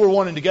night, they were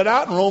wanting to get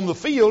out and roam the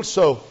fields,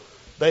 so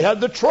they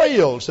had the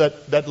trails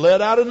that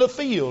led out in the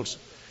fields.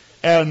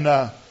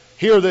 And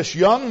here this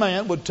young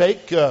man would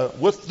take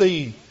with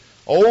the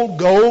old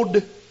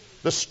goad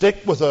the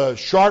stick with a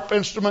sharp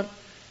instrument,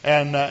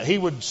 and he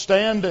would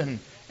stand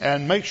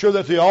and make sure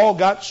that they all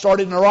got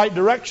started in the right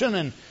direction,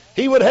 and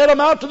he would head them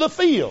out to the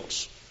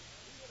fields.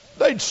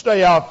 They'd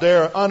stay out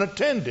there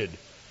unattended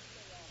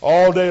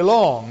all day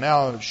long.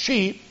 Now,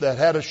 sheep that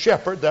had a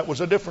shepherd, that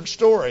was a different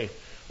story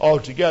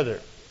altogether,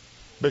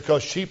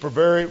 because sheep are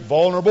very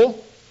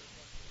vulnerable.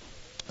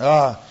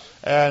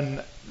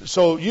 And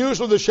so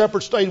usually the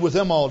shepherd stayed with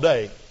them all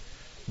day.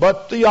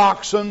 But the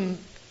oxen,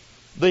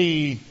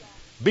 the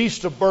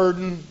beast of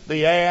burden,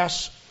 the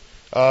ass,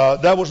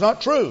 that was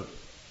not true.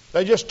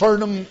 They just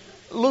turned them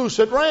loose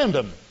at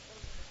random.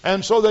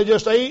 And so they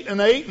just ate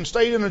and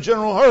stayed in a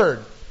general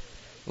herd.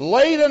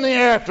 Late in the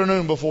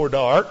afternoon before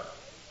dark,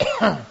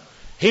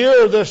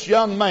 here this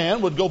young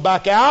man would go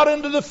back out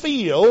into the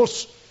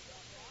fields,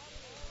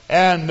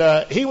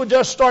 and he would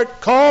just start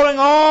calling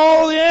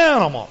all the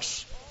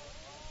animals.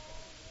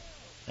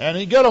 And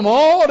he'd get them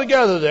all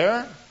together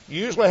there,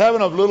 usually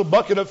having a little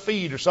bucket of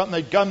feed or something.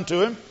 They'd come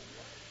to him,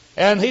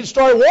 and he'd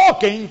start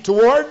walking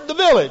toward the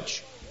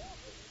village.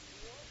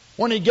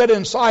 When he'd get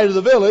inside of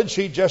the village,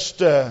 he'd just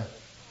take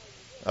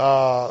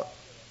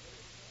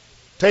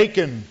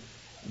and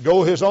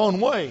go his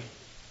own way.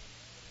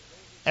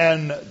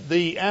 And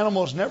the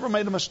animals never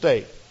made a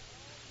mistake.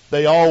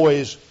 They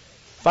always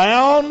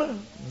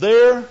found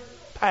their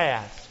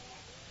path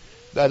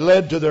that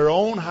led to their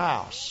own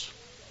house.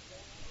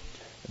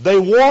 They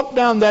walked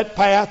down that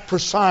path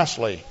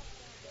precisely.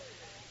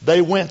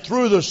 They went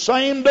through the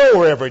same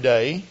door every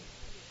day.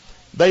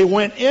 They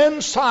went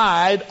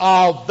inside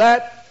of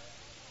that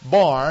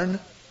barn,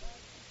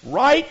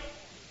 right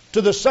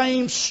to the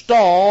same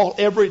stall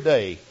every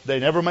day. They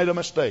never made a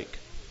mistake.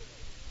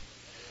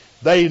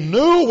 They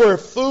knew where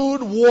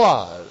food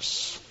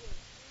was,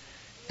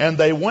 and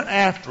they went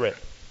after it.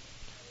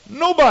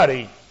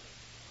 Nobody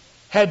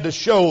had to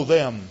show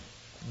them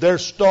their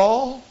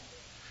stall.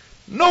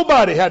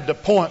 Nobody had to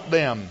point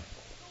them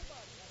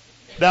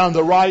down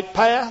the right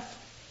path.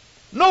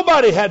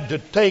 Nobody had to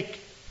take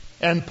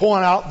and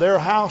point out their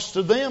house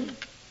to them.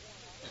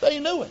 They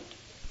knew it.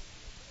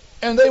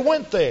 And they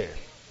went there.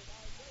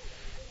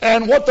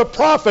 And what the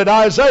prophet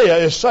Isaiah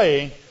is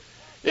saying,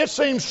 it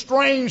seems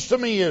strange to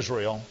me,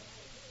 Israel,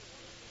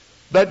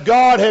 that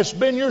God has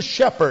been your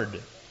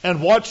shepherd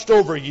and watched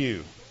over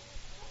you.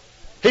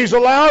 He's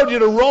allowed you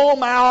to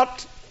roam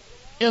out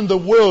in the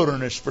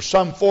wilderness for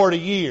some 40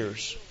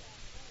 years.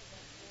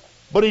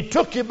 But He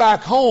took you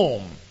back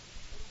home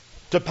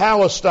to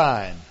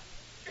Palestine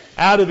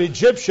out of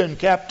Egyptian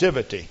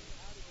captivity.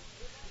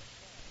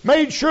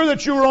 Made sure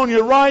that you were on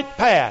your right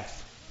path.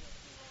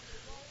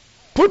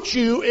 Put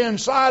you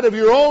inside of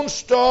your own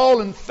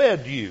stall and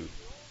fed you.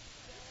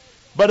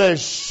 But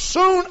as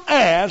soon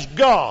as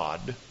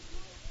God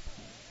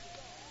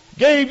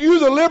gave you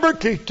the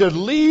liberty to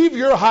leave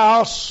your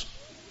house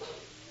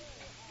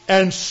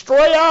and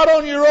stray out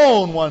on your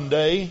own one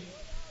day,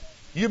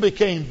 you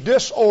became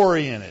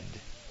disoriented.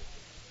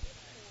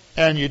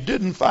 And you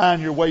didn't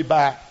find your way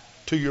back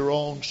to your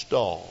own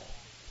stall.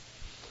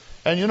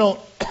 And you know,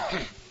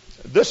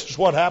 this is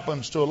what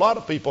happens to a lot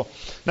of people.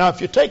 Now,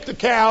 if you take the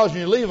cows and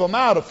you leave them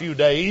out a few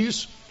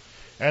days,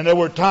 and there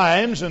were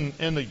times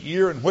in the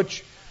year in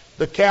which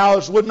the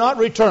cows would not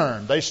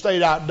return. They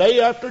stayed out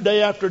day after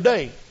day after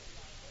day.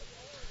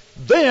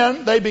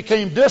 Then they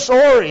became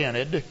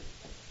disoriented,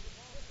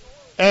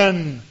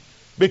 and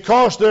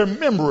because their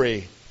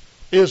memory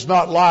is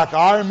not like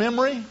our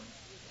memory,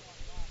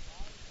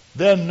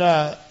 then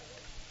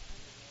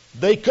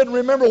they couldn't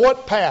remember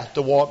what path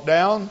to walk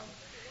down,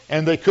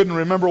 and they couldn't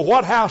remember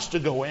what house to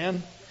go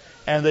in,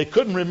 and they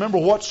couldn't remember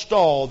what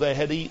stall they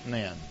had eaten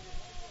in.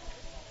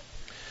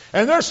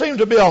 And there seem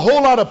to be a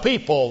whole lot of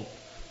people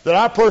that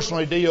I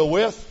personally deal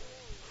with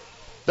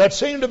that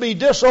seem to be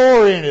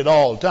disoriented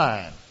all the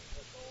time.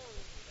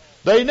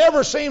 They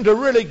never seem to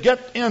really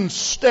get in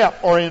step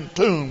or in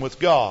tune with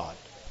God.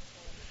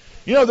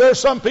 You know, there's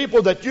some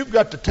people that you've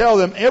got to tell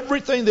them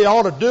everything they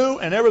ought to do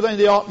and everything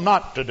they ought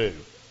not to do.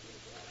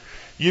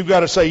 You've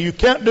got to say, you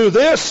can't do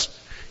this,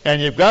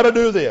 and you've got to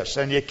do this,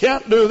 and you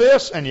can't do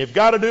this, and you've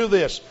got to do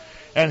this.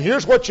 And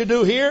here's what you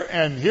do here,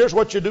 and here's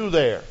what you do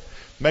there.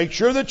 Make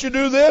sure that you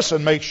do this,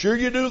 and make sure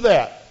you do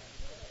that.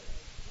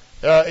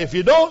 If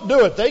you don't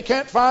do it, they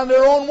can't find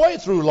their own way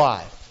through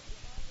life.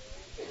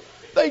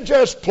 They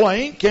just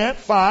plain can't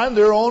find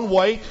their own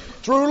way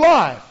through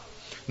life.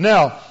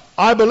 Now,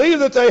 I believe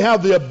that they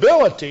have the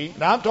ability,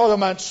 now I'm talking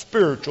about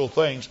spiritual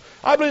things,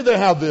 I believe they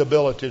have the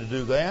ability to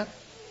do that.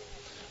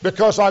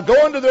 Because I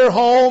go into their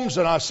homes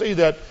and I see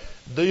that,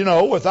 you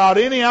know, without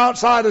any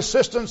outside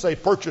assistance, they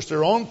purchase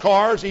their own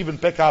cars, even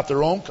pick out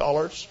their own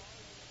colors.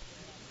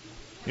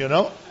 You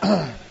know,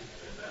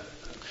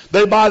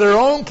 they buy their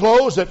own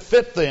clothes that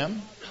fit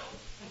them.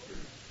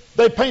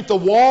 They paint the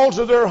walls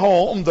of their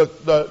home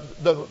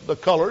the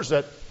colors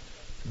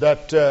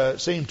that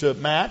seem to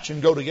match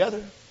and go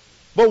together.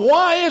 But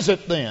why is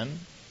it then,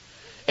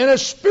 in a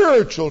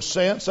spiritual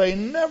sense, they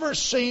never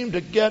seem to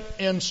get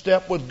in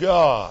step with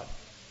God?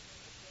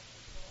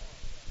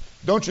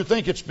 Don't you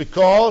think it's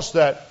because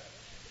that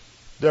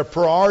their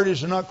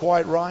priorities are not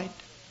quite right,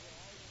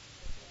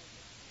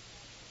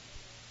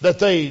 that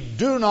they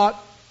do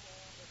not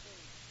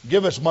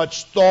give as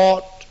much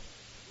thought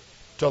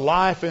to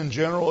life in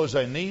general as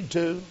they need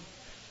to.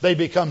 They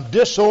become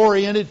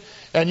disoriented.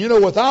 And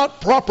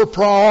without proper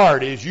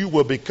priorities, you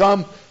will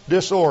become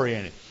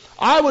disoriented.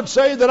 I would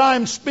say that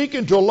I'm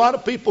speaking to a lot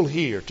of people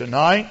here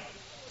tonight,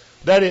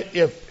 that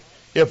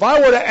if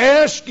I were to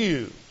ask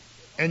you,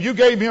 and you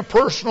gave me a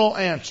personal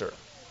answer,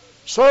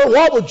 sir,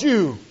 what would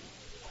you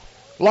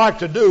like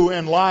to do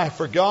in life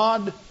for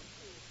God?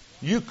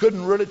 You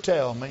couldn't really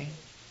tell me.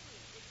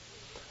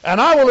 And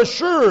I will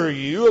assure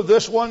you of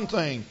this one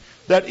thing,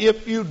 that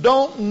if you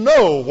don't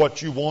know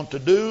what you want to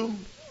do,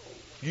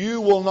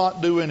 you will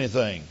not do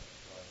anything.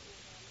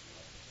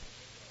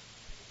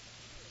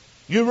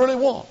 You really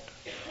won't.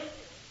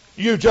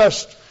 You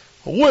just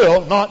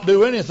will not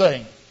do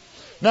anything.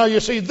 Now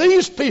you see,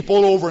 these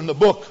people over in the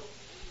book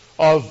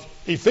of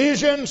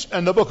Ephesians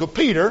and the book of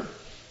Peter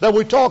that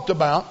we talked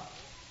about,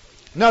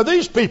 now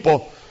these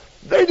people,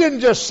 they didn't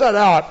just set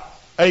out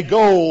a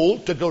goal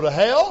to go to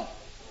hell.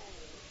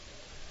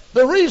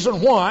 The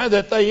reason why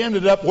that they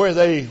ended up where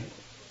they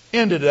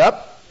ended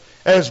up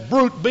as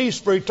brute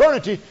beasts for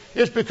eternity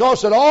is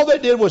because that all they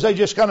did was they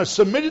just kind of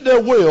submitted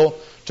their will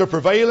to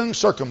prevailing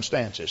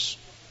circumstances.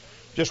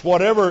 Just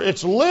whatever,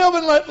 it's live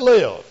and let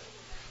live.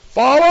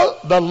 Follow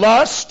the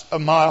lust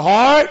of my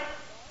heart,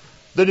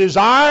 the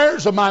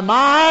desires of my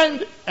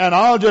mind, and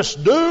I'll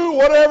just do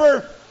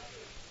whatever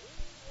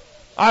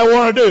I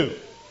want to do.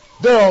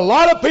 There are a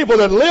lot of people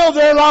that live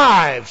their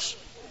lives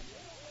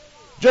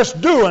just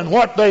doing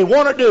what they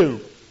want to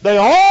do. They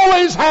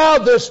always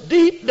have this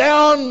deep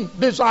down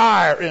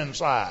desire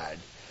inside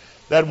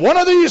that one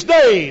of these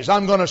days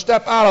I'm going to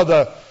step out of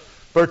the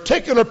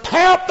particular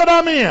path that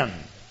I'm in,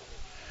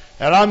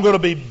 and I'm going to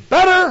be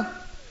better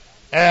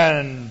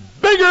and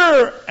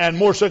bigger and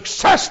more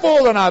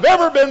successful than I've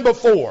ever been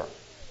before.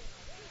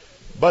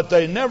 But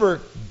they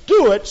never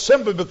do it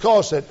simply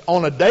because that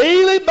on a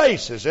daily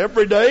basis,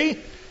 every day,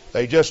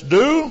 they just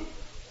do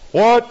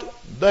what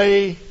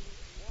they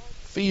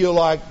feel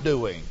like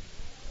doing.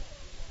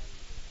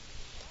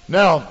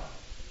 Now,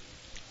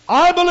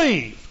 I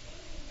believe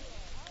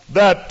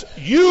that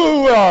you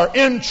who are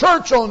in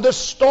church on this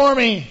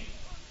stormy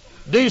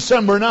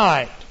December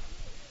night,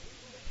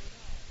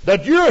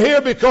 that you're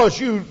here because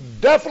you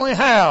definitely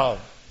have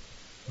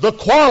the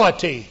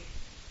quality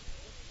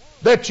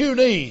that you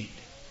need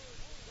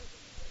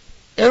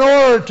in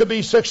order to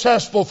be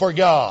successful for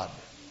God.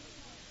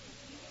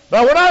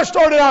 Now, when I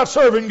started out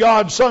serving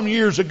God some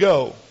years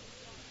ago,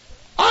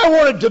 I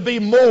wanted to be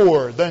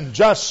more than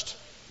just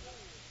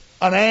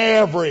an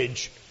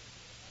average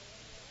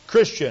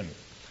Christian.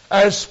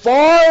 As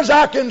far as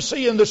I can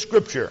see in the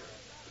Scripture,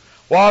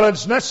 while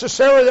it's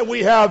necessary that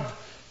we have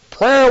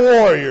prayer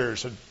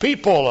warriors and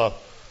people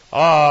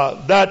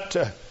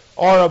that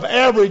are of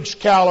average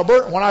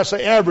caliber, when I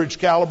say average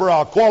caliber,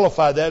 I'll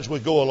qualify that as we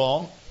go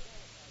along.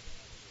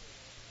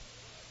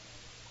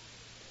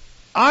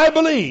 I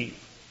believe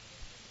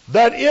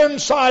that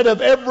inside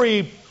of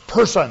every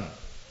person,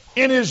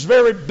 in his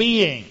very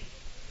being,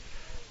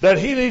 that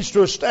he needs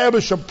to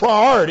establish some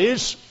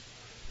priorities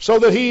so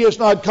that he is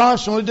not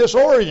constantly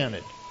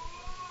disoriented.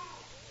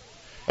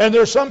 And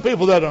there are some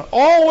people that are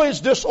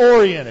always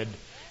disoriented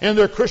in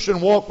their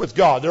Christian walk with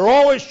God. They're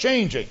always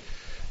changing.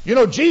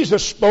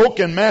 Jesus spoke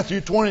in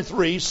Matthew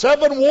 23,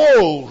 7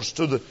 woes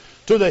to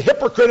the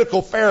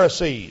hypocritical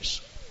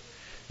Pharisees.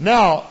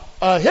 Now,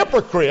 a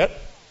hypocrite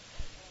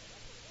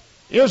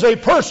is a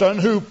person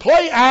who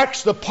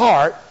acts the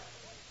part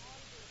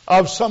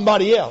of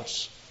somebody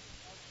else.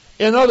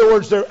 In other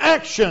words, their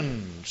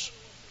actions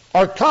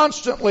are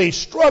constantly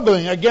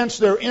struggling against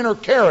their inner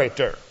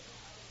character.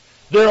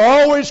 They're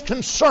always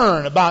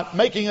concerned about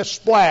making a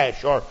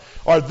splash or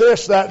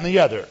this, that, and the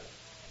other.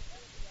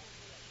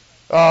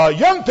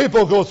 Young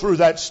people go through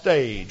that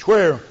stage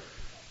where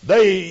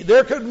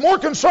they're more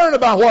concerned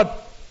about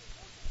what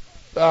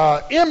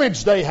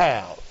image they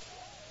have.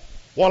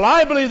 Well,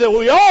 I believe that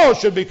we all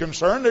should be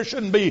concerned. There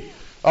shouldn't be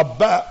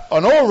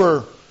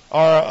an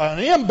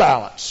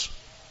imbalance.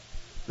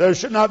 There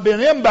should not be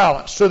an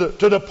imbalance to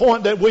the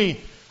point that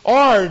we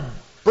are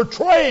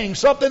portraying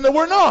something that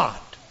we're not.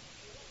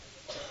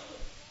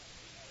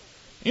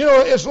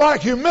 It's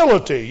like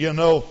humility,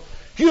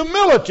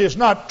 Humility is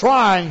not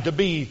trying to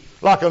be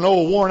like an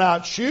old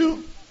worn-out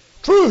shoe.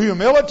 True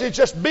humility is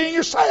just being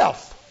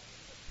yourself.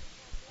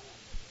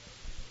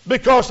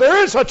 Because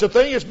there is such a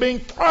thing as being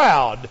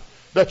proud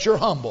that you're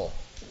humble.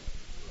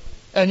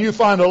 And you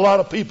find a lot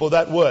of people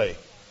that way.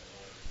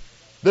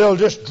 They'll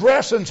just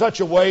dress in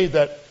such a way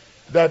that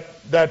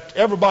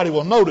everybody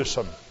will notice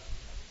them.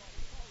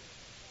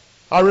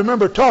 I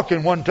remember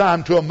talking one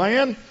time to a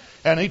man,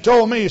 and he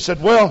told me, he said,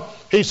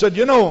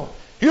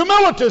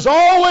 humility has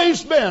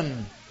always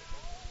been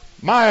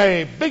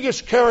my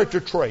biggest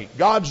character trait.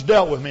 God's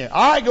dealt with me.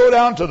 I go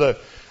down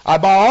I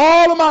buy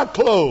all of my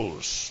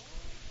clothes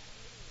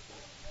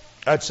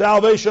at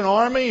Salvation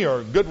Army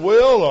or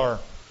Goodwill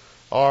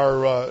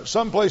or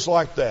someplace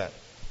like that.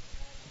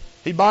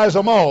 He buys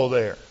them all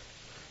there.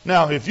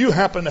 Now, if you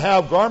happen to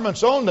have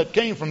garments on that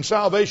came from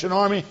Salvation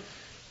Army,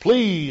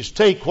 please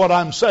take what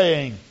I'm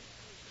saying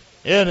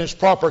in its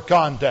proper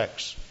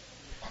context.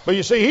 But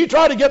you see, he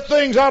tried to get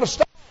things out of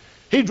stock.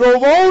 He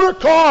drove older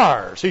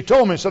cars. He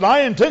told me, he said,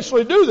 I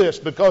intentionally do this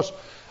because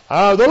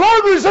the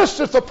Lord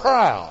resisteth the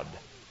proud.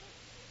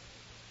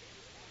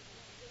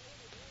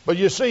 But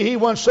you see, he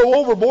went so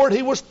overboard,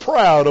 he was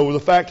proud over the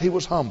fact he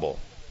was humble.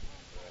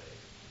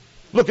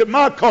 Look at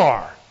my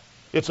car.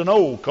 It's an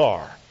old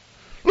car.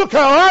 Look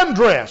how I'm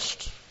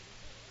dressed.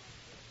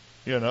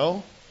 You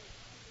know,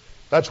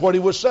 that's what he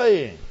was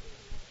saying.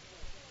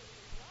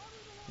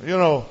 You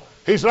know,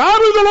 he said, I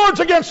believe the Lord's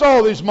against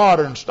all these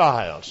modern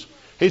styles.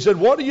 He said,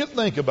 what do you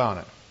think about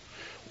it?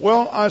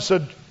 Well, I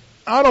said,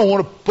 I don't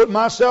want to put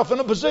myself in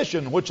a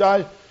position which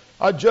I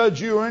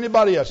judge you or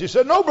anybody else. He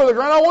said, no, Brother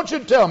Grant, I want you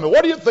to tell me.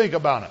 What do you think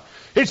about it?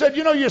 He said,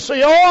 you know, you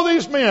see all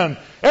these men,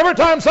 every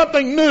time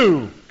something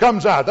new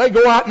comes out, they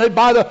go out and they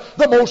buy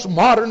the most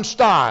modern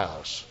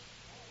styles.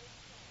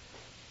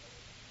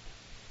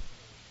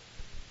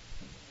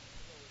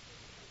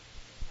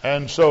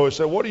 And so he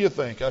said, what do you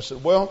think? I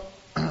said, well,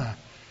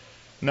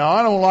 now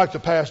I don't like to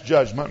pass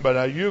judgment,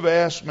 but you've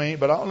asked me,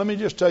 but let me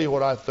just tell you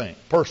what I think,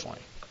 personally.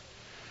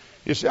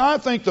 You see, I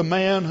think the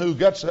man who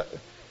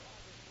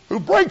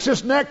breaks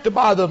his neck to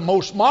buy the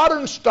most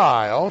modern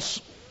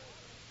styles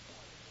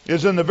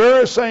is in the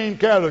very same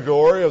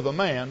category of the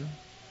man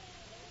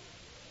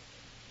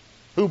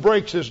who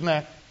breaks his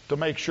neck to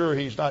make sure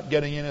he's not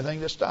getting anything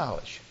that's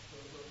stylish.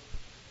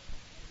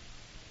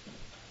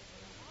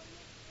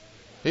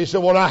 He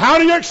said, well, now how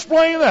do you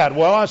explain that?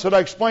 Well, I said, I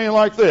explain it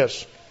like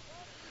this.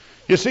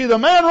 You see, the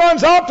man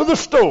runs out to the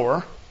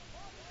store.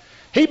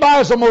 He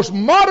buys the most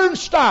modern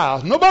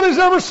style. Nobody's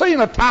ever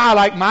seen a tie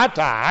like my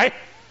tie.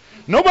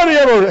 Nobody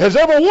has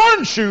ever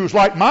worn shoes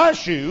like my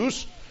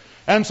shoes.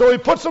 And so he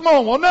puts them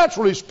on. Well,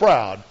 naturally he's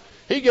proud.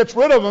 He gets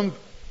rid of them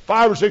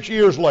 5 or 6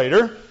 years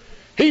later.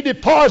 He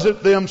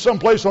deposits them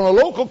someplace on a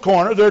local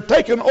corner. They're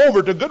taken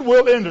over to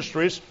Goodwill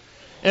Industries.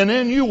 And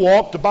then you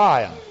walk to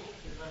buy them.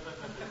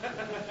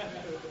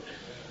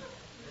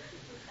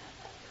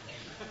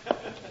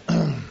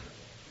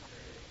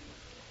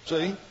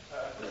 See?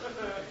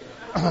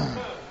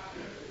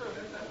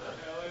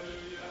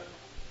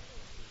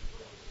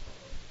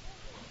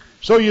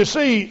 So you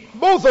see,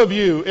 both of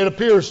you, it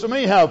appears to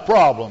me, have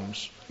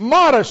problems.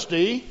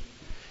 Modesty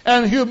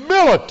and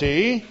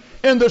humility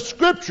in the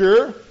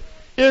Scripture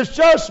is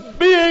just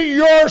being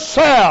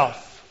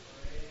yourself.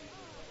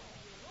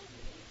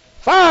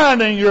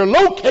 Finding your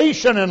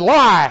location in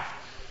life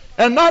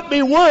and not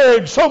be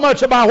worried so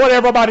much about what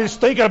everybody's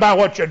thinking about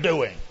what you're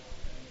doing.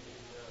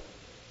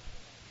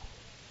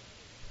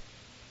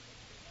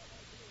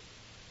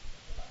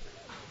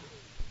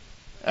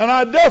 And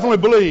I definitely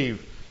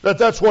believe that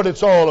that's what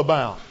it's all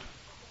about.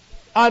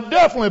 I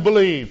definitely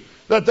believe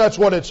that that's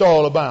what it's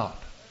all about.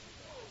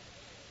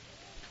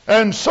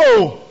 And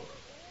so,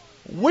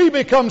 we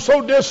become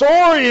so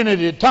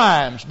disoriented at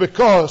times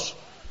because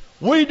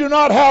we do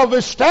not have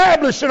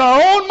established in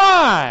our own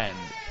mind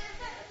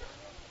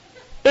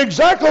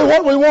exactly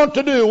what we want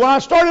to do. When I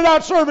started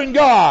out serving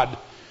God,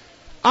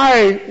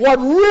 what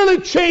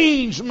really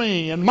changed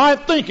me and my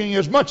thinking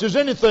as much as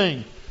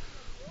anything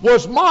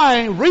was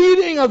my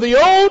reading of the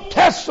Old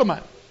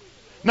Testament.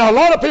 Now, a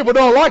lot of people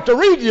don't like to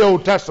read the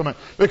Old Testament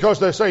because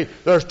they say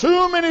there's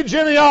too many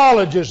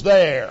genealogies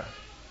there.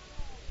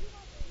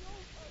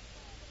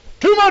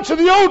 Too much of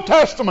the Old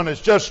Testament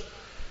is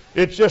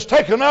just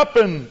taken up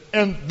in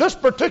this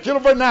particular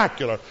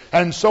vernacular.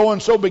 And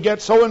so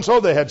beget so-and-so,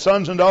 they had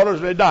sons and daughters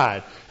and they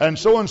died. And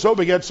so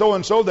beget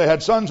so-and-so, they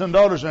had sons and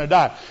daughters and they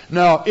died.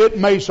 Now, it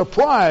may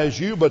surprise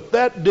you, but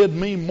that did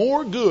me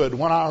more good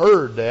when I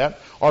heard that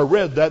or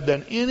read that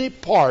than any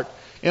part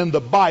in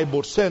the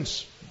Bible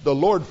since the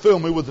Lord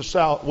filled me with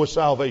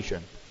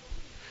salvation.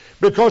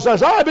 Because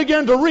as I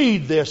began to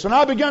read this and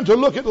I began to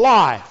look at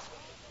life,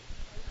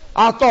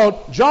 I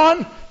thought,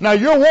 John, now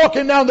you're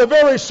walking down the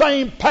very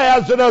same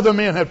paths that other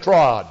men have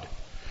trod.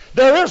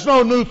 There is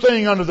no new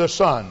thing under the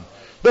sun.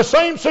 The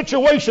same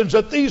situations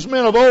that these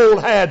men of old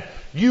had,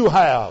 you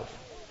have.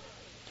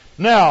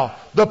 Now,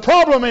 the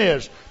problem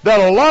is that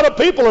a lot of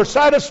people are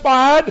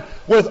satisfied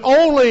with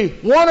only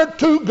 1 or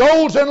 2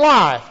 goals in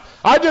life.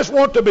 I just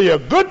want to be a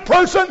good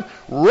person,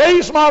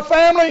 raise my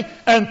family,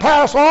 and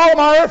pass all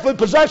my earthly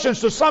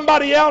possessions to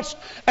somebody else.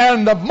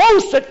 And the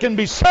most that can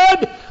be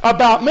said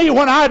about me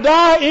when I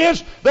die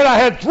is that I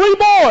had 3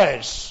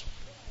 boys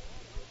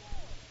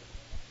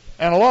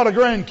and a lot of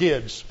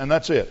grandkids, and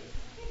that's it.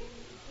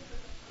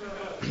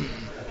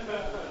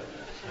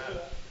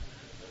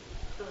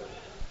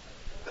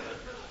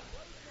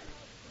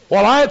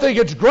 Well, I think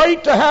it's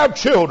great to have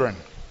children.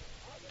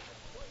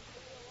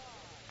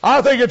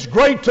 I think it's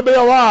great to be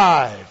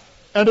alive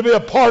and to be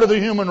a part of the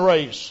human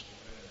race.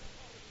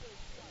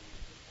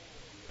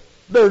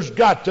 There's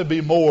got to be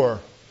more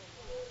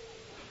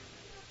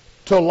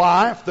to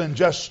life than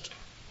just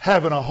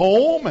having a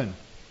home and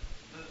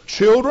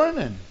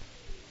children.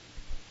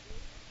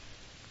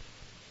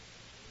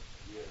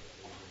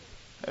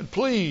 And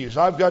please,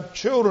 I've got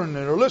children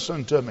that are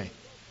listening to me.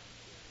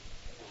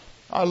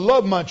 I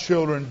love my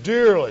children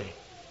dearly.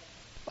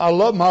 I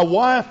love my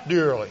wife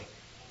dearly.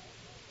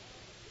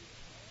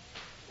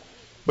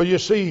 But you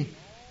see,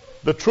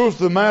 the truth of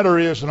the matter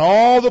is, in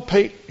all the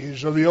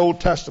pages of the Old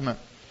Testament,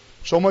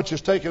 so much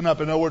is taken up.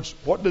 In other words,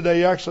 what did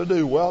they actually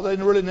do? Well, they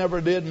really never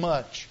did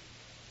much.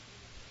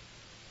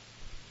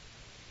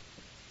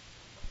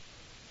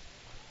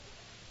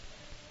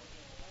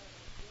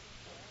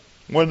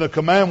 When the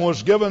command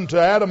was given to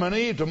Adam and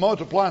Eve to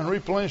multiply and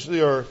replenish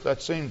the earth,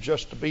 that seemed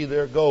just to be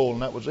their goal,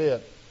 and that was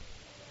it.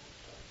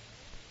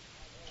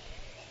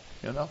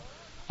 You know,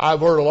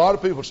 I've heard a lot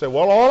of people say,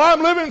 well, all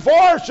I'm living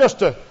for is just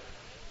to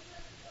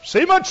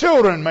see my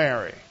children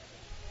marry.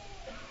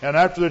 And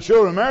after the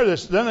children marry,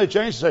 then they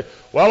change and say,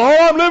 well,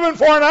 all I'm living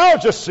for now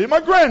is just to see my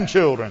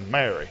grandchildren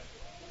marry.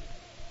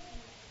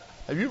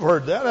 You've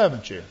heard that,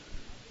 haven't you?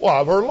 Well,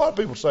 I've heard a lot of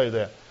people say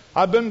that.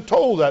 I've been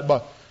told that.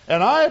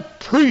 And I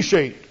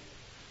appreciate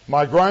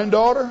my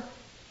granddaughter.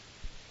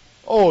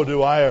 Oh,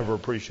 do I ever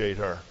appreciate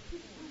her.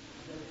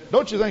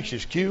 Don't you think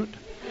she's cute?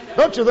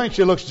 Don't you think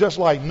she looks just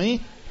like me?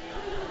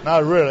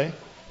 Not really.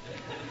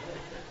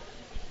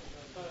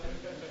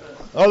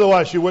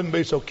 Otherwise, she wouldn't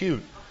be so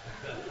cute.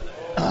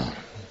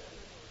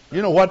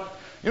 You know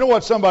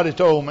what somebody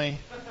told me?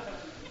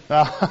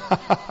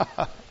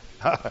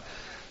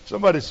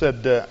 Somebody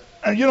said,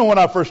 when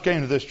I first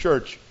came to this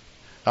church,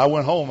 I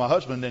went home. My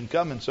husband didn't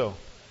come, and so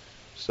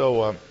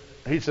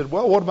he said,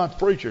 well, what about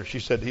the preacher?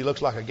 She said, he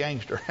looks like a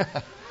gangster.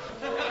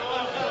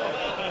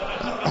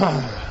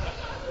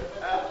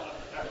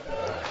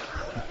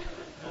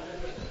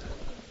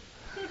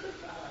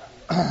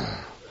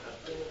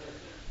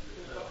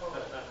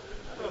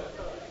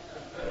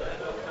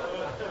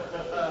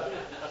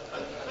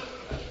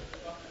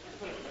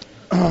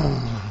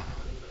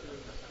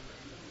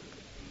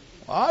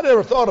 I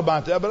never thought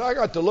about that, but I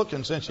got to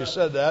looking since you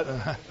said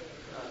that.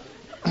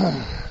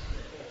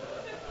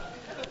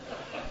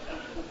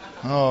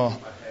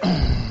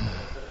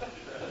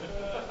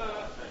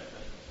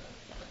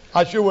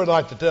 I sure would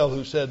like to tell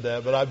who said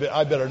that, but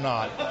I better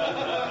not.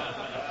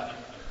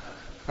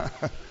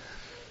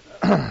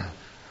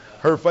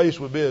 Her face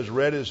would be as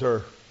red as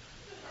her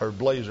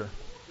blazer.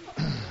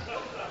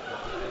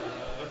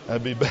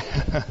 That'd be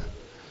bad.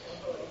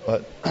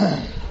 But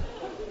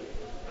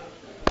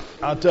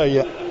I'll tell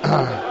you.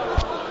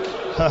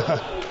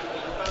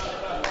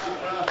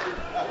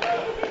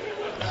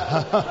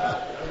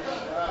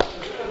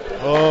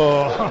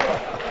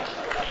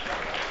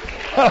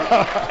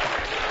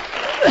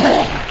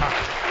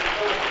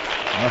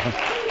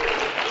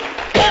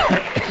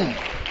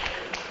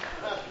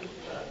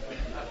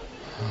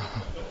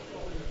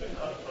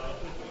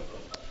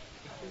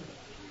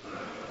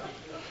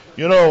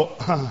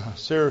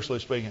 Seriously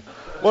speaking.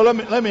 Well,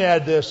 let me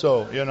add this,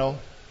 so.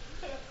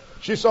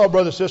 She saw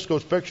Brother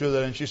Cisco's picture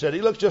there, and she said,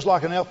 he looks just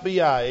like an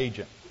FBI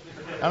agent.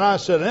 And I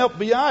said, an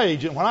FBI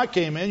agent? When I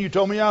came in, you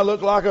told me I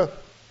looked like a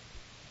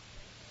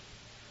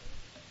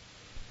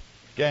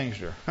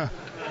gangster.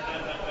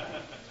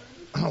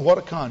 What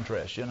a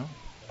contrast,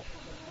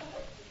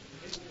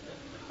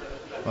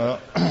 Well,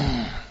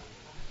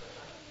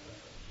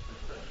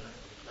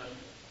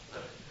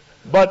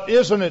 but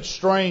isn't it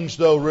strange,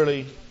 though,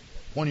 really,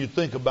 when you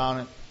think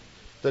about it,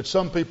 that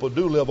some people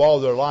do live all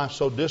their life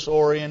so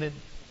disoriented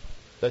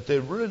that they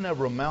really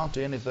never amount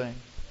to anything?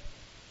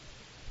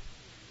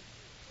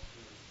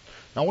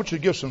 Now, I want you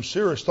to give some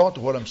serious thought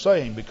to what I'm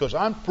saying, because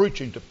I'm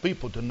preaching to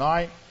people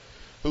tonight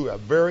who have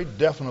very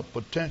definite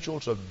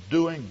potentials of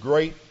doing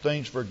great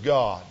things for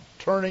God,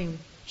 turning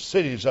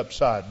cities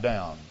upside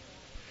down,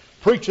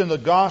 preaching the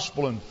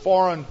gospel in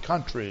foreign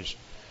countries,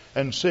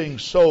 and seeing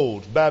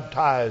souls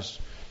baptized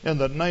in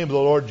the name of the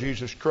Lord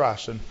Jesus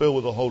Christ and filled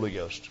with the Holy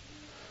Ghost.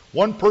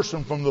 One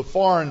person from the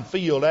foreign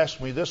field asked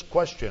me this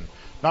question,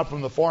 not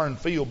from the foreign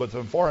field, but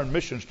from the foreign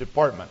missions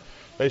department.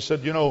 They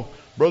said,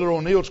 Brother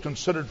O'Neill's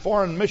considered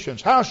foreign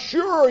missions. How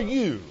sure are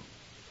you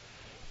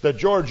that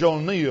George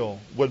O'Neill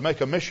would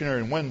make a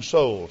missionary and win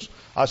souls?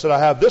 I said, I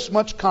have this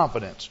much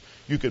confidence.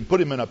 You can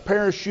put him in a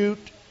parachute,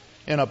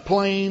 in a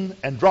plane,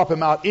 and drop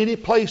him out any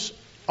place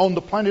on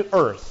the planet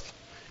Earth.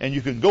 And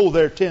you can go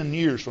there 10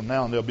 years from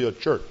now and there'll be a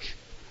church.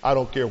 I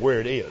don't care where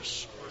it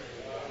is.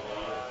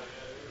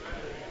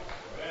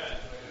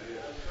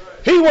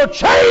 He will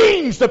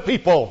change the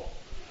people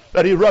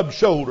that he rubs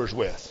shoulders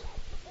with.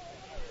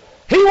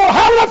 He will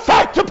have an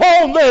effect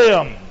upon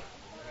them.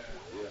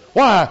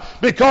 Why?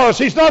 Because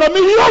he's not a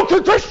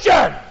mediocre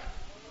Christian.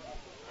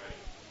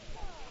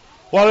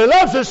 While he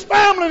loves his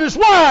family and his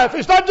wife,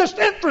 he's not just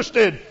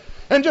interested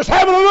in just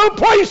having a little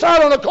place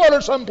out on a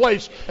corner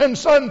someplace and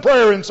saying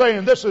prayer and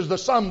saying, this is the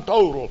sum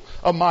total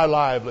of my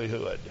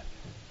livelihood.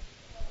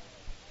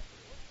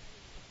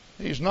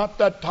 He's not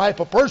that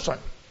type of person.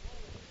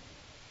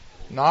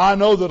 Now, I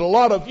know that a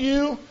lot of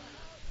you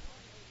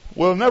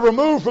will never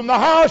move from the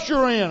house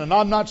you're in, and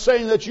I'm not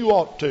saying that you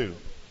ought to.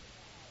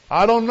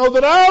 I don't know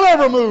that I'll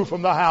ever move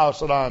from the house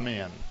that I'm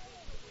in.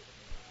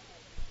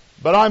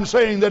 But I'm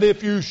saying that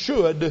if you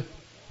should,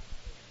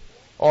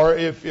 or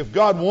if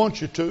God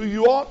wants you to,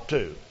 you ought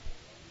to.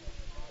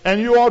 And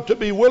you ought to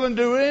be willing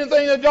to do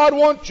anything that God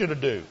wants you to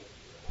do.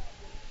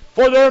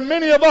 For there are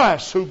many of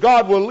us who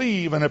God will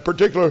leave in a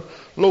particular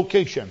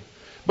location.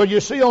 But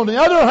you see, on the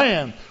other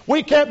hand,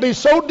 we can't be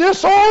so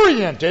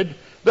disoriented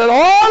that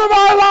all of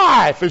our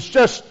life is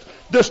just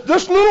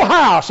this little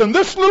house and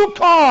this little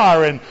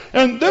car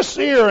and this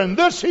here and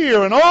this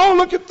here and oh,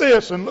 look at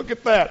this and look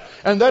at that.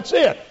 And that's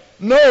it.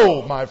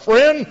 No, my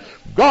friend,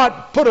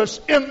 God put us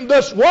in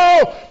this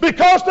world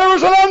because there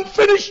was an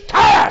unfinished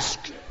task.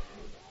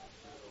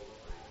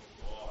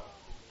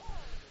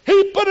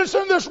 He put us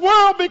in this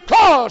world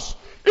because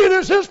it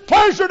is His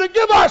pleasure to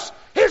give us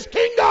His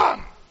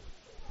kingdom.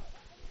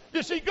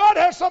 You see, God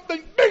has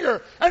something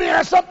bigger and He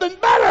has something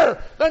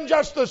better than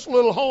just this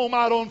little home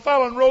out on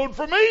Fallon Road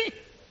for me.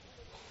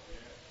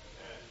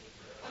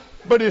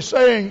 But He's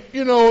saying,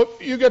 you know,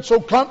 you get so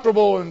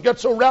comfortable and get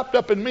so wrapped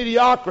up in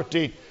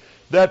mediocrity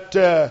that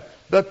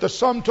the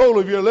sum total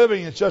of your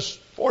living is just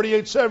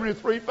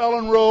 4873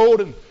 Fallon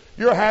Road, and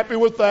you're happy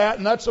with that,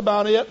 and that's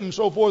about it, and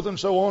so forth and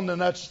so on, then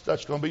that's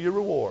going to be your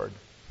reward.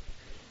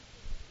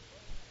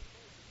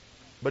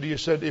 But He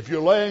said, if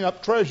you're laying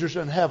up treasures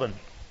in heaven,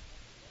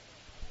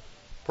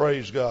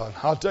 praise God.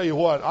 I'll tell you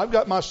what, I've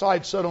got my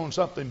sights set on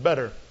something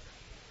better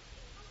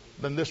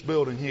than this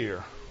building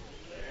here.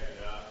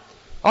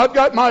 I've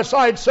got my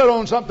sights set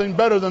on something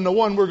better than the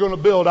one we're going to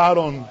build out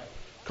on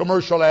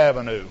Commercial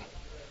Avenue.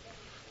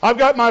 I've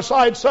got my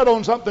sights set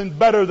on something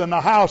better than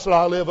the house that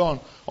I live on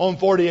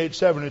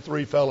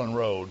 4873 Fallon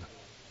Road.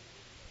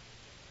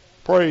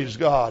 Praise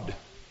God.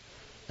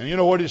 And you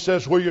know what He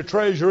says? Where your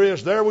treasure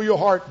is, there will your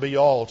heart be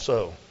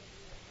also.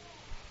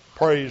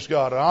 Praise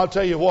God. And I'll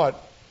tell you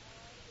what,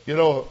 you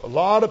know, a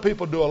lot of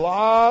people do a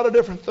lot of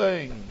different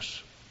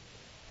things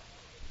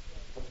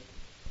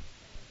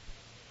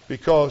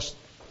because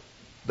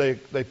they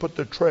put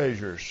their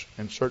treasures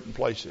in certain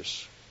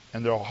places,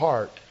 and their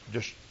heart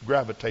just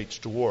gravitates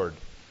toward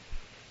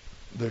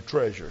their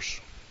treasures.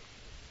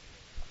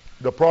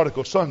 The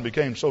prodigal son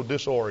became so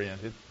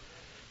disoriented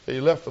that he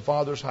left the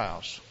father's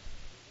house.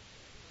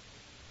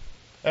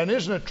 And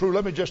isn't it true,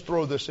 let me just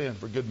throw this in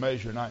for good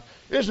measure tonight.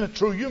 Isn't it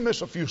true you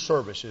miss a few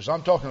services?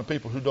 I'm talking to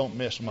people who don't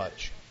miss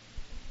much.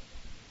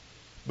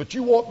 But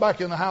you walk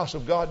back in the house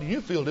of God and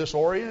you feel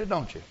disoriented,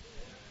 don't you?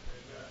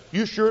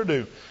 You sure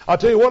do. I'll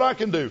tell you what I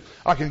can do.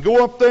 I can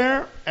go up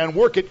there and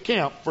work at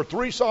camp for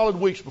 3 solid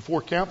weeks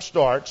before camp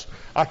starts.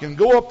 I can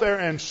go up there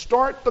and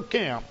start the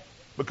camp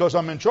because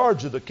I'm in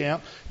charge of the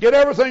camp, get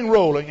everything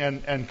rolling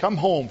and come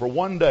home for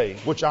one day,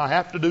 which I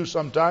have to do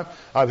sometime.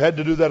 I've had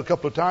to do that a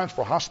couple of times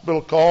for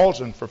hospital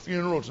calls and for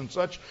funerals and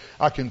such.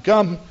 I can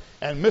come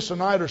and miss a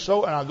night or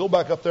so, and I'll go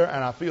back up there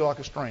and I feel like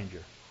a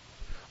stranger.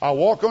 I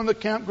walk on the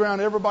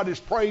campground, everybody's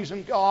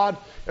praising God,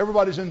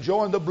 everybody's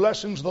enjoying the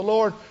blessings of the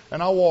Lord,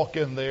 and I walk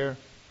in there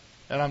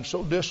and I'm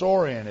so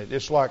disoriented.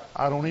 It's like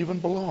I don't even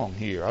belong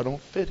here. I don't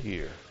fit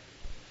here.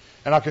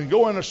 And I can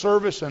go in a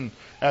service and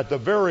at the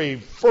very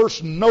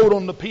first note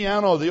on the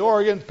piano or the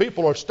organ,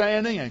 people are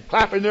standing and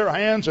clapping their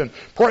hands and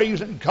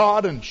praising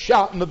God and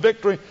shouting the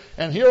victory.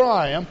 And here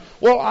I am.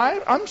 Well,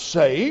 I'm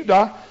saved,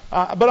 but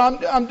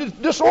I'm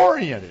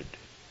disoriented.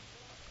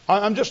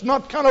 I'm just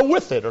not kind of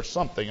with it or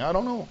something. I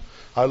don't know.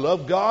 I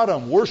love God.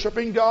 I'm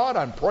worshiping God.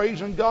 I'm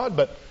praising God.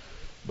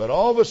 But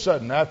all of a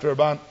sudden, after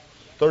about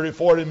 30,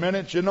 40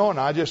 minutes, you know, and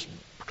I just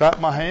clap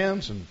my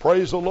hands and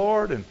praise the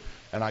Lord,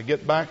 and I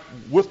get back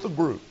with the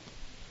group.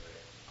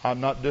 I'm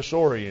not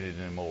disoriented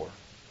anymore.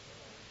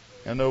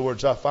 In other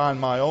words, I find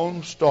my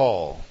own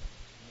stall,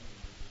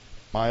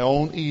 my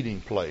own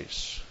eating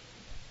place.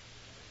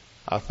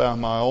 I found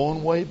my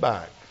own way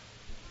back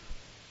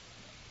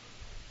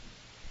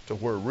to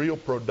where real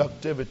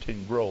productivity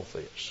and growth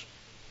is.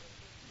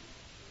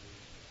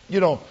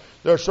 You know,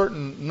 there are a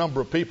certain number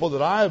of people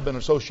that I have been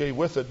associated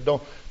with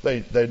that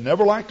they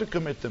never like to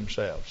commit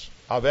themselves.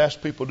 I've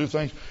asked people to do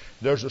things.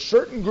 There's a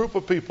certain group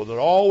of people that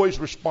always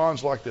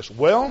responds like this.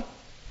 Well,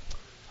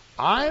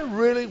 I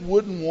really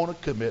wouldn't want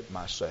to commit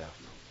myself.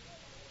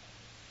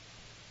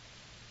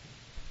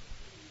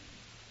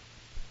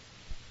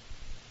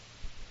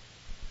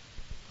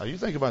 Now you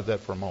think about that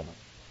for a moment.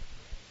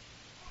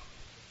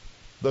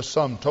 The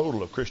sum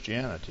total of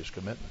Christianity is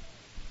commitment.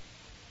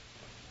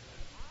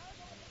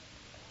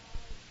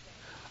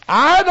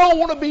 I don't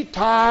want to be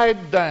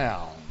tied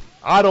down.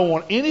 I don't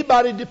want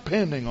anybody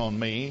depending on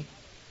me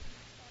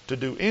to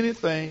do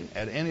anything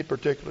at any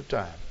particular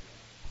time.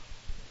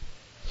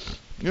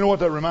 You know what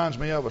that reminds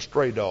me of? A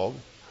stray dog.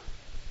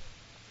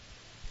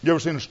 You ever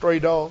seen a stray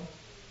dog?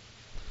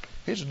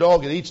 He's a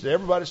dog that eats at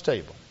everybody's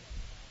table.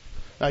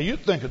 Now you'd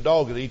think a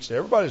dog that eats at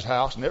everybody's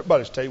house and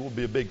everybody's table would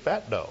be a big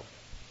fat dog.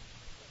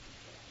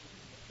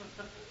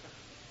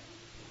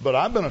 But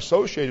I've been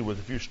associated with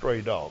a few stray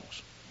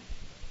dogs.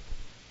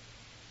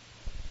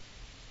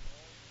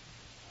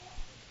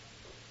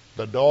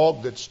 The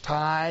dog that's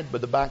tied by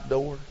the back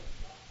door,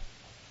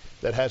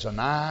 that has a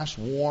nice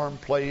warm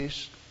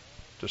place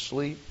to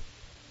sleep.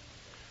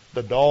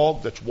 The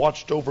dog that's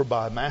watched over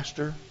by a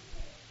master.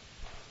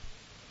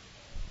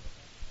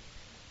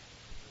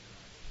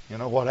 You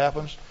know what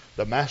happens?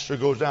 The master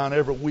goes down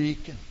every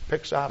week and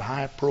picks out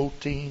high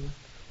protein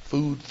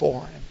food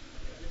for him.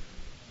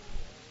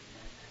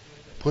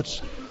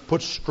 Puts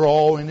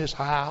straw in his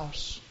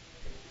house.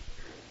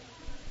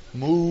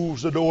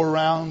 Moves the door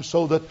around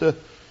so that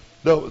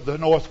the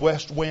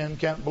northwest wind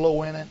can't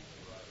blow in it.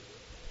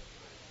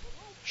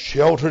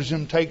 Shelters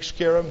him, takes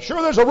care of him.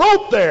 Sure, there's a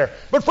rope there,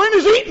 but friend,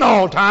 he's eating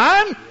all the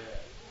time.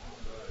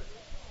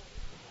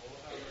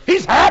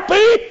 He's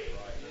happy.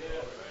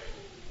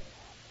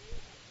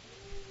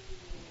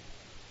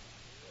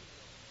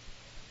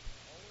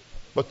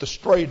 But the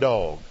stray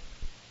dog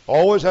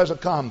always has a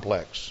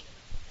complex.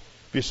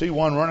 If you see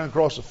one running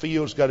across the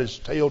field, he's got his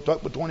tail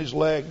tucked between his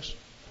legs.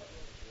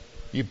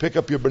 You pick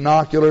up your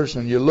binoculars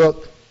and you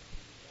look.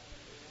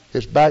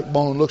 His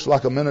backbone looks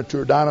like a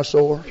miniature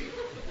dinosaur.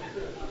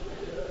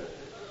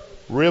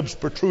 Ribs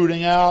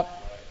protruding out.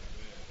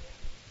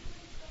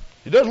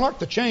 He doesn't like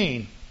the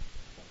chain.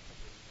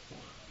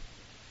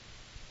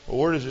 Well,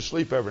 where does he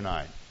sleep every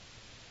night?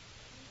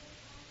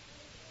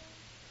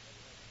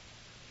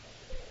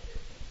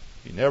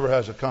 He never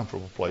has a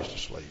comfortable place to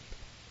sleep.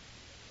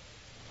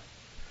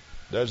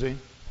 Does he?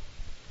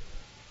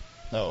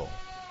 No.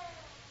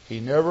 He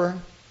never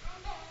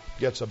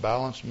gets a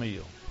balanced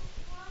meal.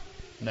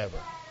 Never.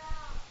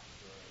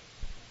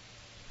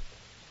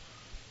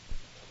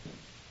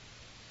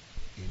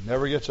 He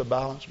never gets a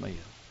balanced meal.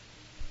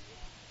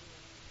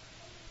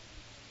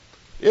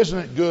 Isn't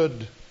it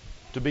good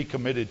to be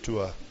committed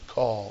to a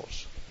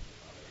cause?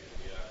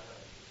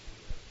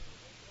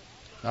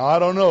 Now, I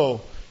don't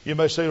know. You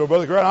may say, well,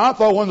 Brother Grant, I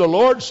thought when the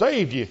Lord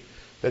saved you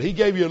that He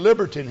gave you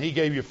liberty and He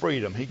gave you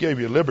freedom. He gave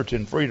you liberty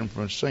and freedom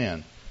from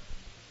sin.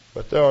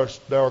 But there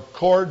are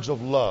cords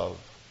of love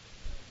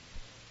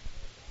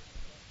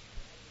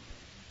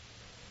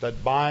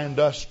that bind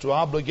us to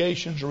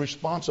obligations and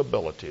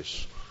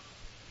responsibilities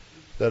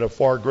that are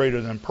far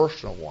greater than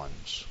personal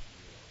ones.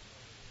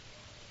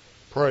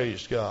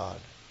 Praise God.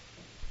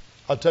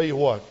 I'll tell you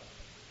what,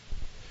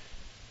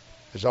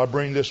 as I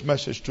bring this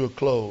message to a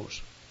close,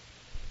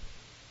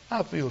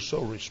 I feel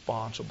so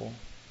responsible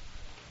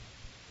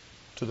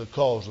to the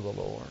cause of the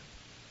Lord.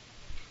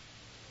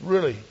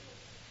 Really.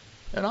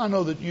 And I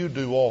know that you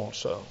do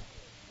also.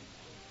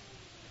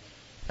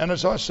 And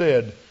as I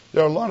said,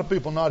 there are a lot of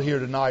people not here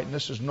tonight, and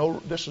this is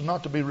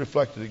not to be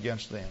reflected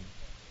against them.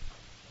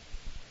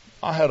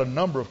 I had a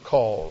number of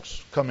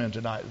calls come in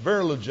tonight,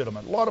 very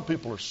legitimate. A lot of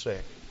people are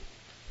sick.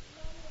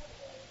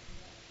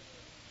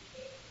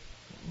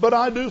 But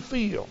I do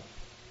feel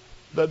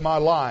that my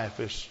life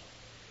is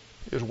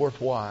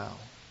worthwhile.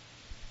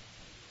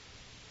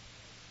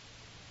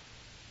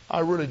 I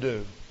really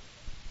do.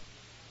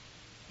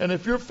 And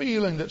if you're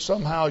feeling that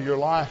somehow your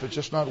life is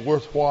just not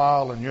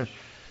worthwhile and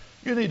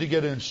you need to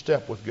get in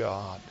step with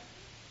God,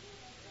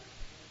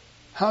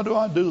 how do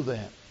I do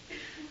that?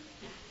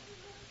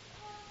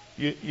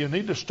 You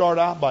need to start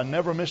out by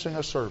never missing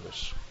a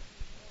service.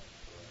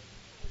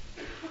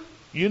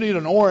 You need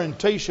an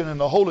orientation in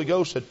the Holy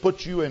Ghost that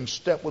puts you in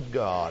step with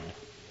God.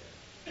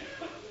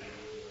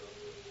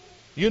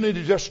 You need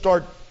to just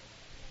start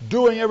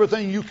doing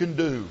everything you can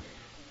do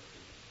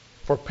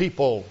for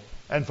people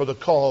and for the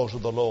cause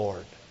of the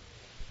Lord.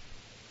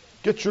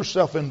 Get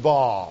yourself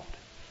involved.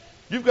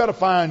 You've got to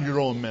find your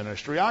own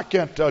ministry. I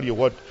can't tell you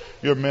what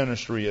your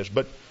ministry is,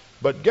 but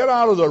get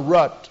out of the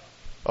rut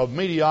of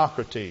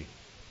mediocrity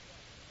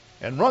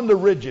and run the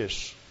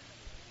ridges,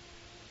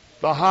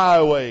 the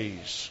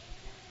highways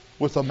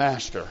with the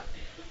Master.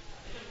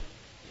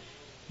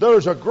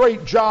 There's a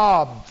great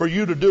job for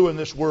you to do in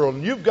this world,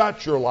 and you've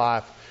got your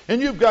life,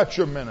 and you've got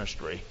your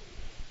ministry.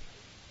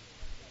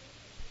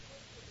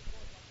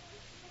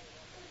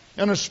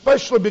 And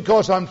especially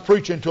because I'm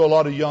preaching to a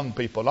lot of young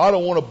people. I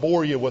don't want to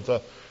bore you with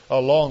a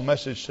long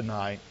message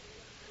tonight.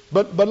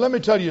 But let me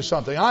tell you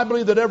something. I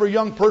believe that every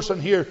young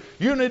person here,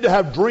 you need to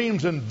have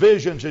dreams and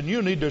visions, and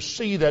you need to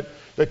see that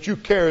you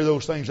carry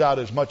those things out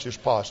as much as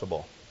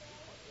possible.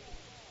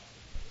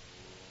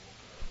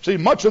 See,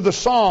 much of the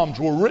Psalms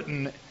were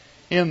written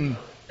in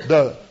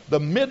the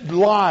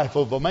midlife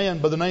of a man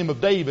by the name of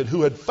David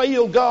who had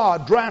failed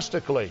God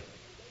drastically.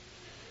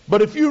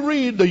 But if you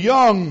read the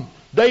young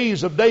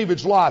days of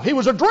David's life, he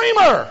was a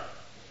dreamer.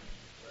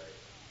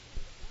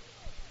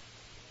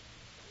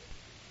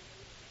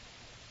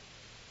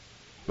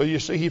 But you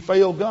see, he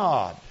failed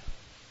God.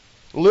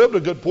 Lived a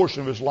good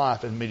portion of his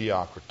life in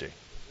mediocrity.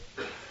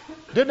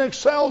 Didn't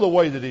excel the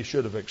way that he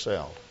should have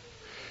excelled.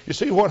 You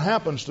see what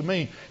happens to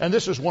me, and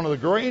this is one of the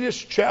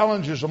greatest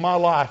challenges of my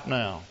life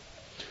now.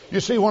 You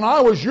see, when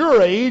I was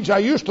your age, I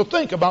used to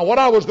think about what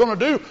I was going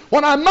to do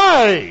when I'm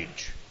my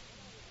age.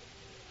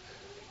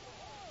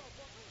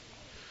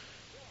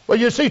 But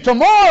you see,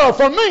 tomorrow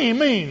for me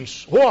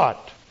means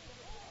what?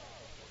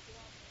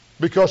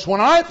 Because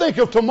when I think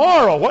of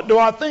tomorrow, what do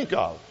I think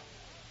of?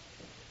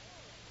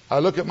 I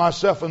look at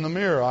myself in the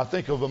mirror. I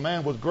think of a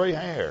man with gray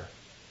hair.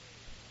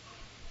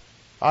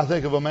 I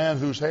think of a man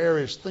whose hair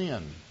is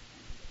thin.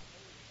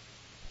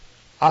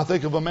 I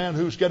think of a man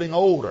who's getting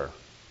older.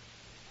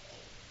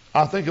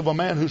 I think of a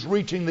man who's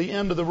reaching the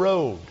end of the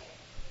road.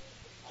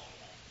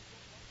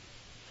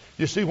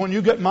 You see, when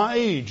you get my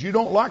age, you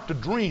don't like to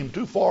dream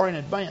too far in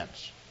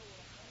advance.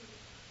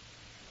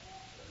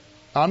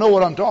 I know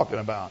what I'm talking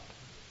about.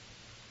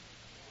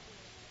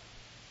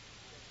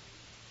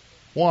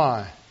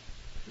 Why?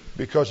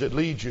 Because it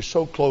leads you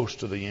so close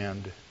to the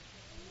end.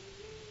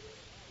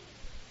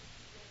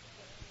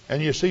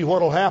 And you see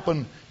what will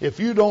happen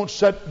if you don't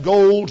set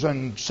goals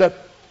and set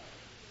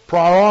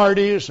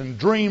priorities and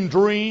dream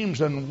dreams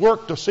and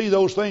work to see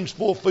those things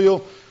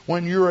fulfilled.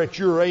 When you're at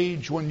your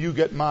age, when you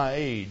get my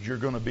age, you're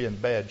going to be in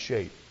bad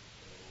shape.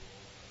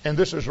 And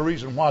this is the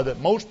reason why that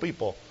most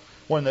people,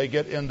 when they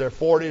get in their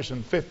 40s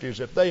and 50s,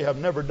 if they have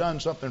never done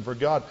something for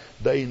God,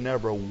 they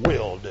never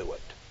will do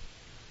it.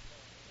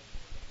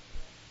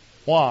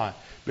 Why?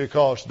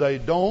 Because they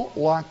don't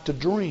like to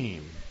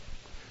dream.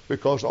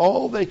 Because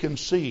all they can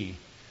see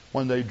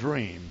when they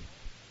dream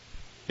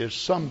is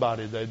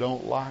somebody they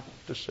don't like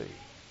to see.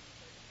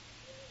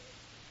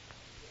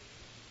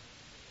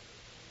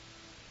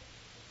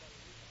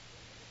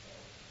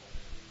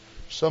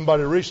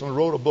 Somebody recently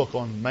wrote a book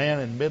on man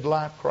in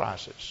midlife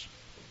crisis.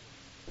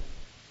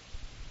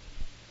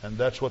 And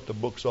that's what the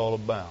book's all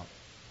about.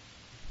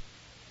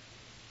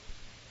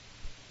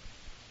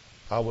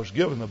 I was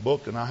given the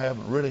book and I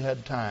haven't really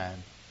had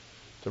time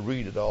to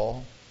read it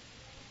all.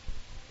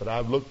 But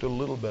I've looked at a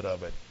little bit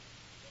of it.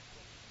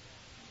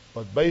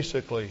 But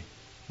basically,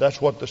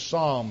 that's what the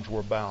Psalms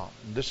were about.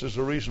 And this is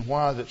the reason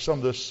why that some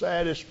of the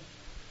saddest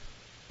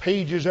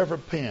pages ever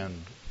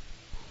penned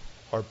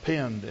are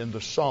penned in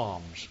the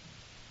Psalms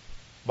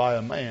by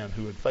a man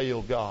who had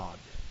failed God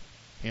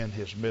in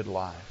his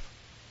midlife.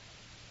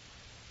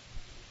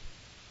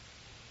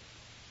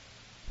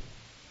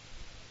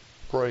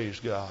 Praise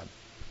God.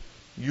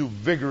 You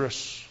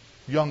vigorous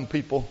young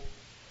people,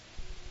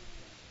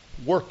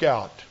 work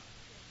out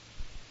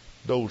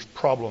those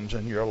problems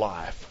in your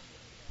life.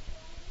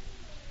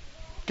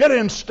 Get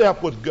in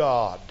step with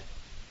God.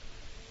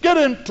 Get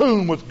in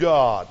tune with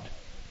God.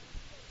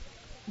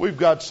 We've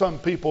got some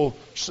people,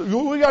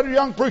 we got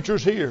young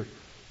preachers here,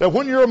 that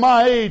when you're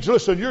my age,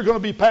 listen, you're going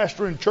to be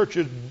pastoring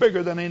churches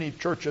bigger than any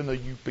church in the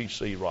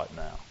UPC right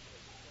now.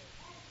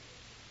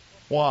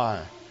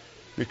 Why?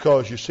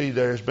 Because you see,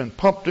 there has been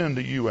pumped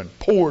into you and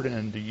poured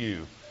into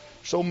you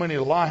so many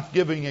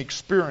life-giving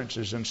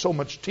experiences and so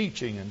much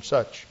teaching and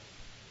such.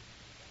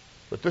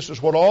 But this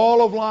is what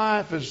all of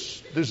life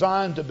is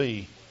designed to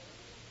be.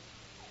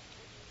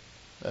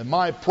 And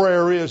my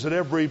prayer is that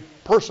every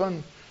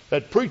person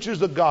that preaches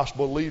the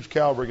gospel leaves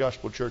Calvary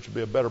Gospel Church to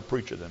be a better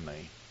preacher than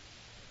me.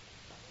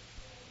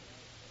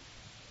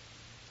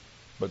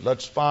 But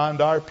let's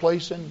find our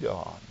place in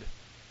God.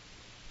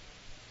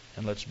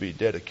 And let's be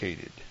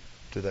dedicated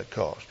to that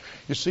cause.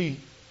 You see,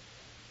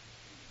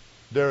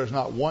 there is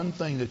not one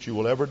thing that you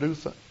will ever do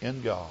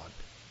in God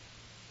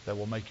that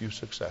will make you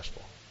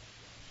successful.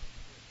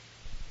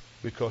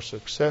 Because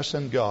success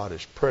in God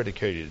is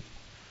predicated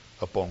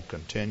upon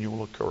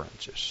continual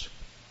occurrences.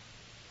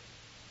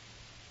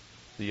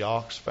 The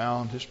ox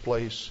found his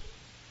place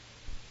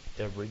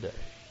every day.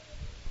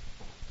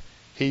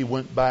 He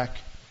went back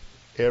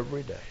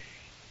every day.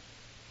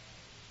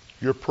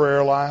 Your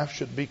prayer life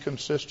should be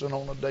consistent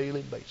on a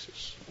daily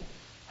basis.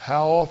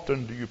 How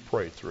often do you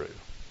pray through?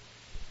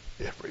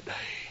 Every day.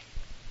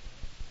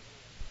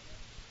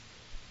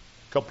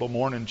 A couple of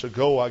mornings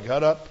ago, I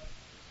got up.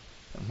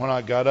 And when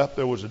I got up,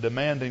 there was a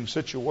demanding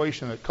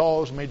situation that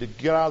caused me to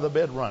get out of the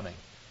bed running.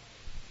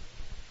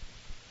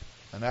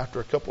 And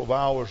after a couple of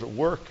hours of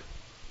work,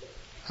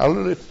 I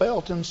literally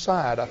felt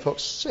inside. I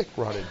felt sick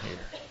right in here.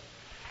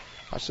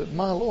 I said,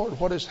 my Lord,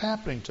 what is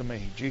happening to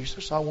me?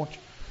 Jesus, I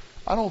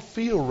don't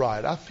feel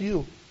right.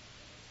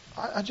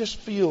 I just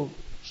feel.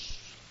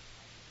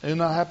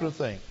 And I happened to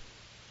think,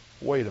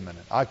 wait a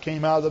minute. I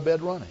came out of the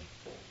bed running.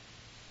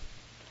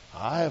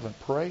 I haven't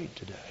prayed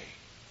today.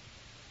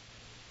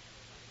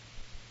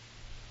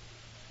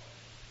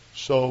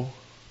 So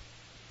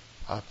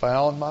I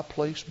found my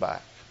place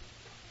back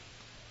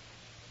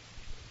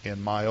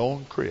in my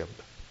own crib,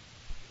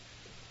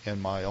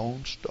 in my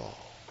own stall.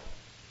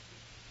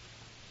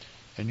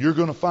 And you're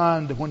going to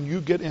find that when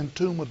you get in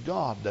tune with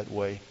God that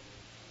way,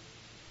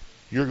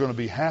 you're going to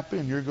be happy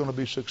and you're going to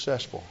be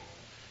successful.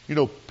 You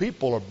know,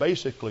 people are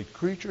basically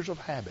creatures of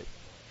habit.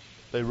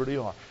 They really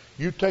are.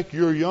 You take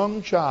your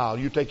young child,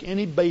 you take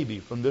any baby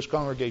from this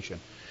congregation,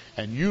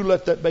 and you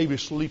let that baby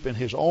sleep in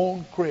his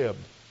own crib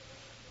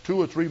 2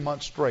 or 3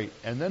 months straight,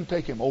 and then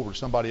take him over to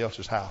somebody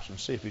else's house and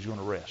see if he's going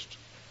to rest.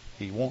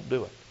 He won't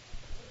do it.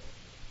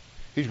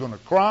 He's going to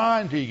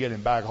cry until you get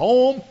him back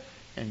home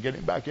and get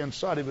him back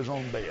inside of his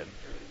own bed.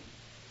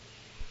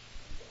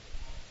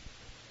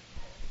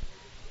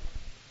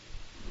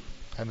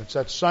 And it's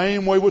that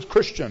same way with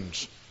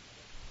Christians.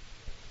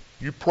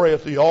 You pray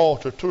at the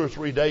altar 2 or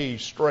 3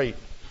 days straight.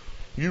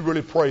 You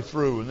really pray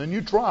through. And then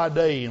you try a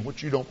day in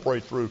which you don't pray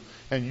through.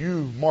 And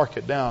you mark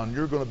it down.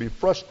 You're going to be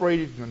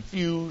frustrated and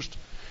confused.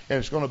 And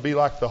it's going to be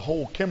like the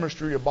whole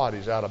chemistry of your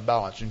body's out of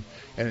balance. And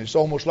it's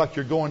almost like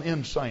you're going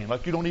insane.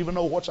 Like you don't even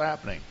know what's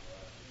happening.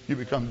 You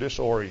become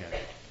disoriented.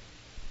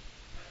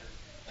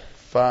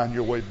 Find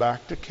your way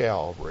back to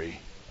Calvary.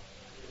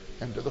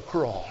 and to the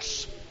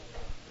cross.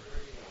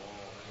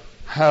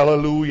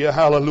 Hallelujah,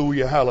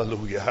 hallelujah,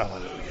 hallelujah,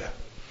 hallelujah.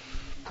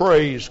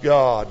 Praise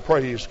God,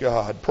 praise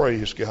God,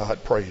 praise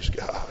God, praise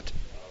God.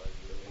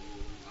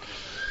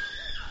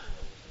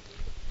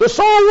 The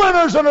soul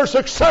winners that are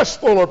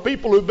successful are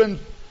people who've been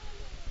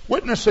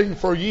witnessing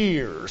for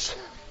years.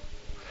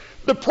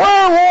 The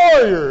prayer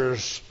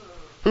warriors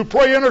who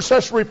pray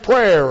intercessory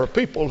prayer are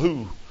people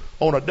who,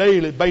 on a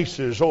daily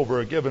basis over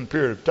a given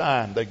period of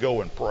time, they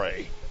go and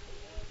pray.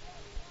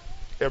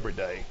 Every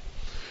day.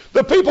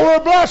 The people who are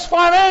blessed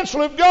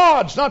financially of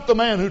God, it's not the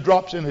man who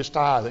drops in his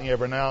tithing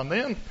every now and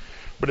then,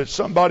 but it's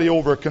somebody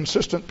over a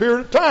consistent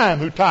period of time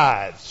who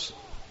tithes.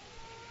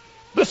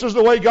 This is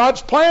the way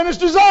God's plan is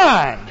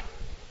designed.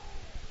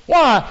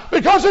 Why?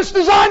 Because it's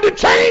designed to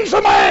change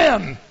the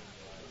man,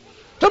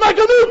 to make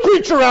a new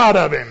creature out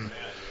of him,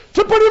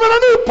 to put him in a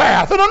new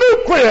path, in a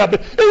new crib,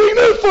 eating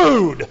new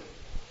food.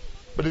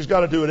 But he's got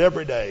to do it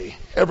every day,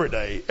 every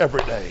day,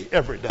 every day,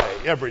 every day,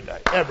 every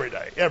day, every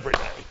day, every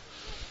day.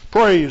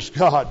 Praise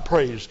God,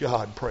 praise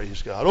God,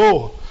 praise God.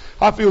 Oh,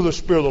 I feel the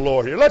Spirit of the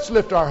Lord here. Let's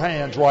lift our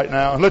hands right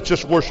now and let's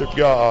just worship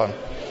God.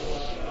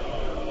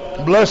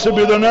 Blessed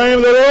be the name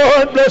of the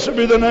Lord. Blessed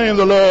be the name of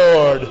the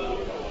Lord.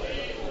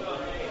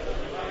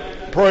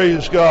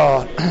 Praise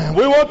God.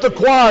 We want the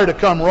choir to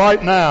come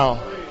right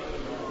now.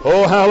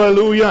 Oh,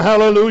 hallelujah,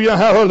 hallelujah,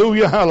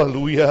 hallelujah,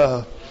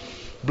 hallelujah.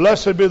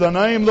 Blessed be the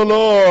name of the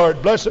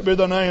Lord. Blessed be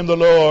the name of the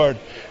Lord.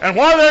 And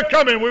while they're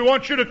coming, we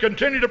want you to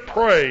continue to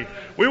pray.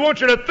 We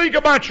want you to think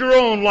about your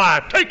own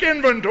life. Take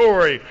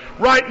inventory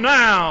right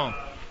now.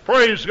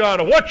 Praise God.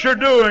 Of what you're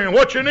doing and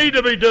what you need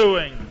to be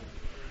doing.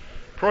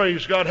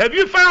 Praise God. Have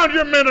you found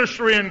your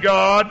ministry in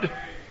God?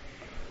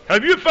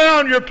 Have you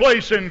found your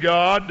place in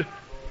God?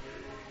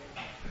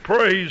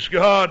 Praise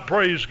God.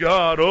 Praise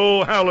God.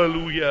 Oh,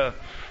 hallelujah.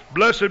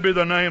 Blessed be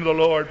the name of the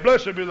Lord.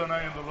 Blessed be the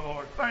name of the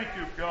Lord. Thank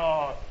you,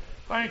 God.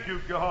 Thank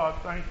you,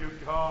 God. Thank you,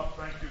 God.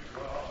 Thank you,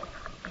 God.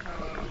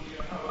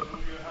 Hallelujah,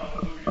 hallelujah,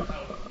 hallelujah,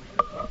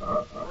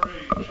 hallelujah.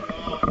 Praise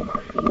God,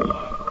 praise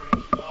God,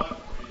 praise God,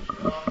 praise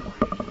God,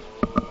 praise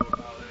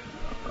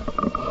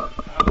God.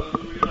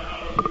 Hallelujah,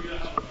 hallelujah,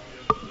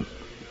 hallelujah.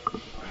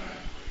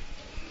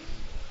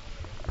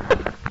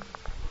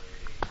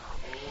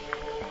 Oh,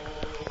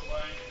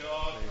 thank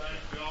God,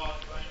 thank God,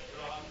 thank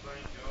God,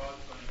 thank God,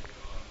 thank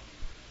God.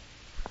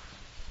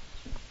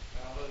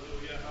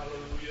 Hallelujah,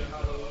 hallelujah,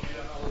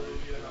 hallelujah,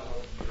 hallelujah,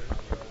 hallelujah.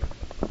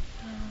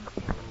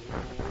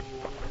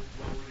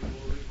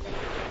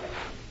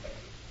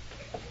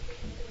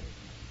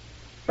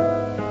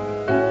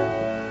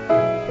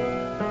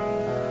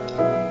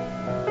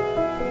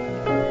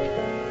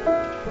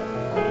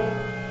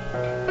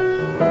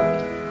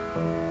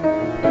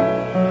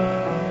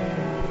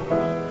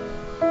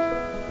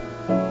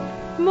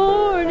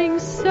 Morning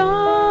sun,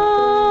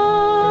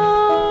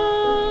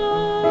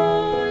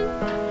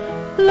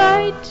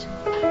 light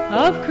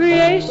of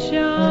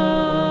creation.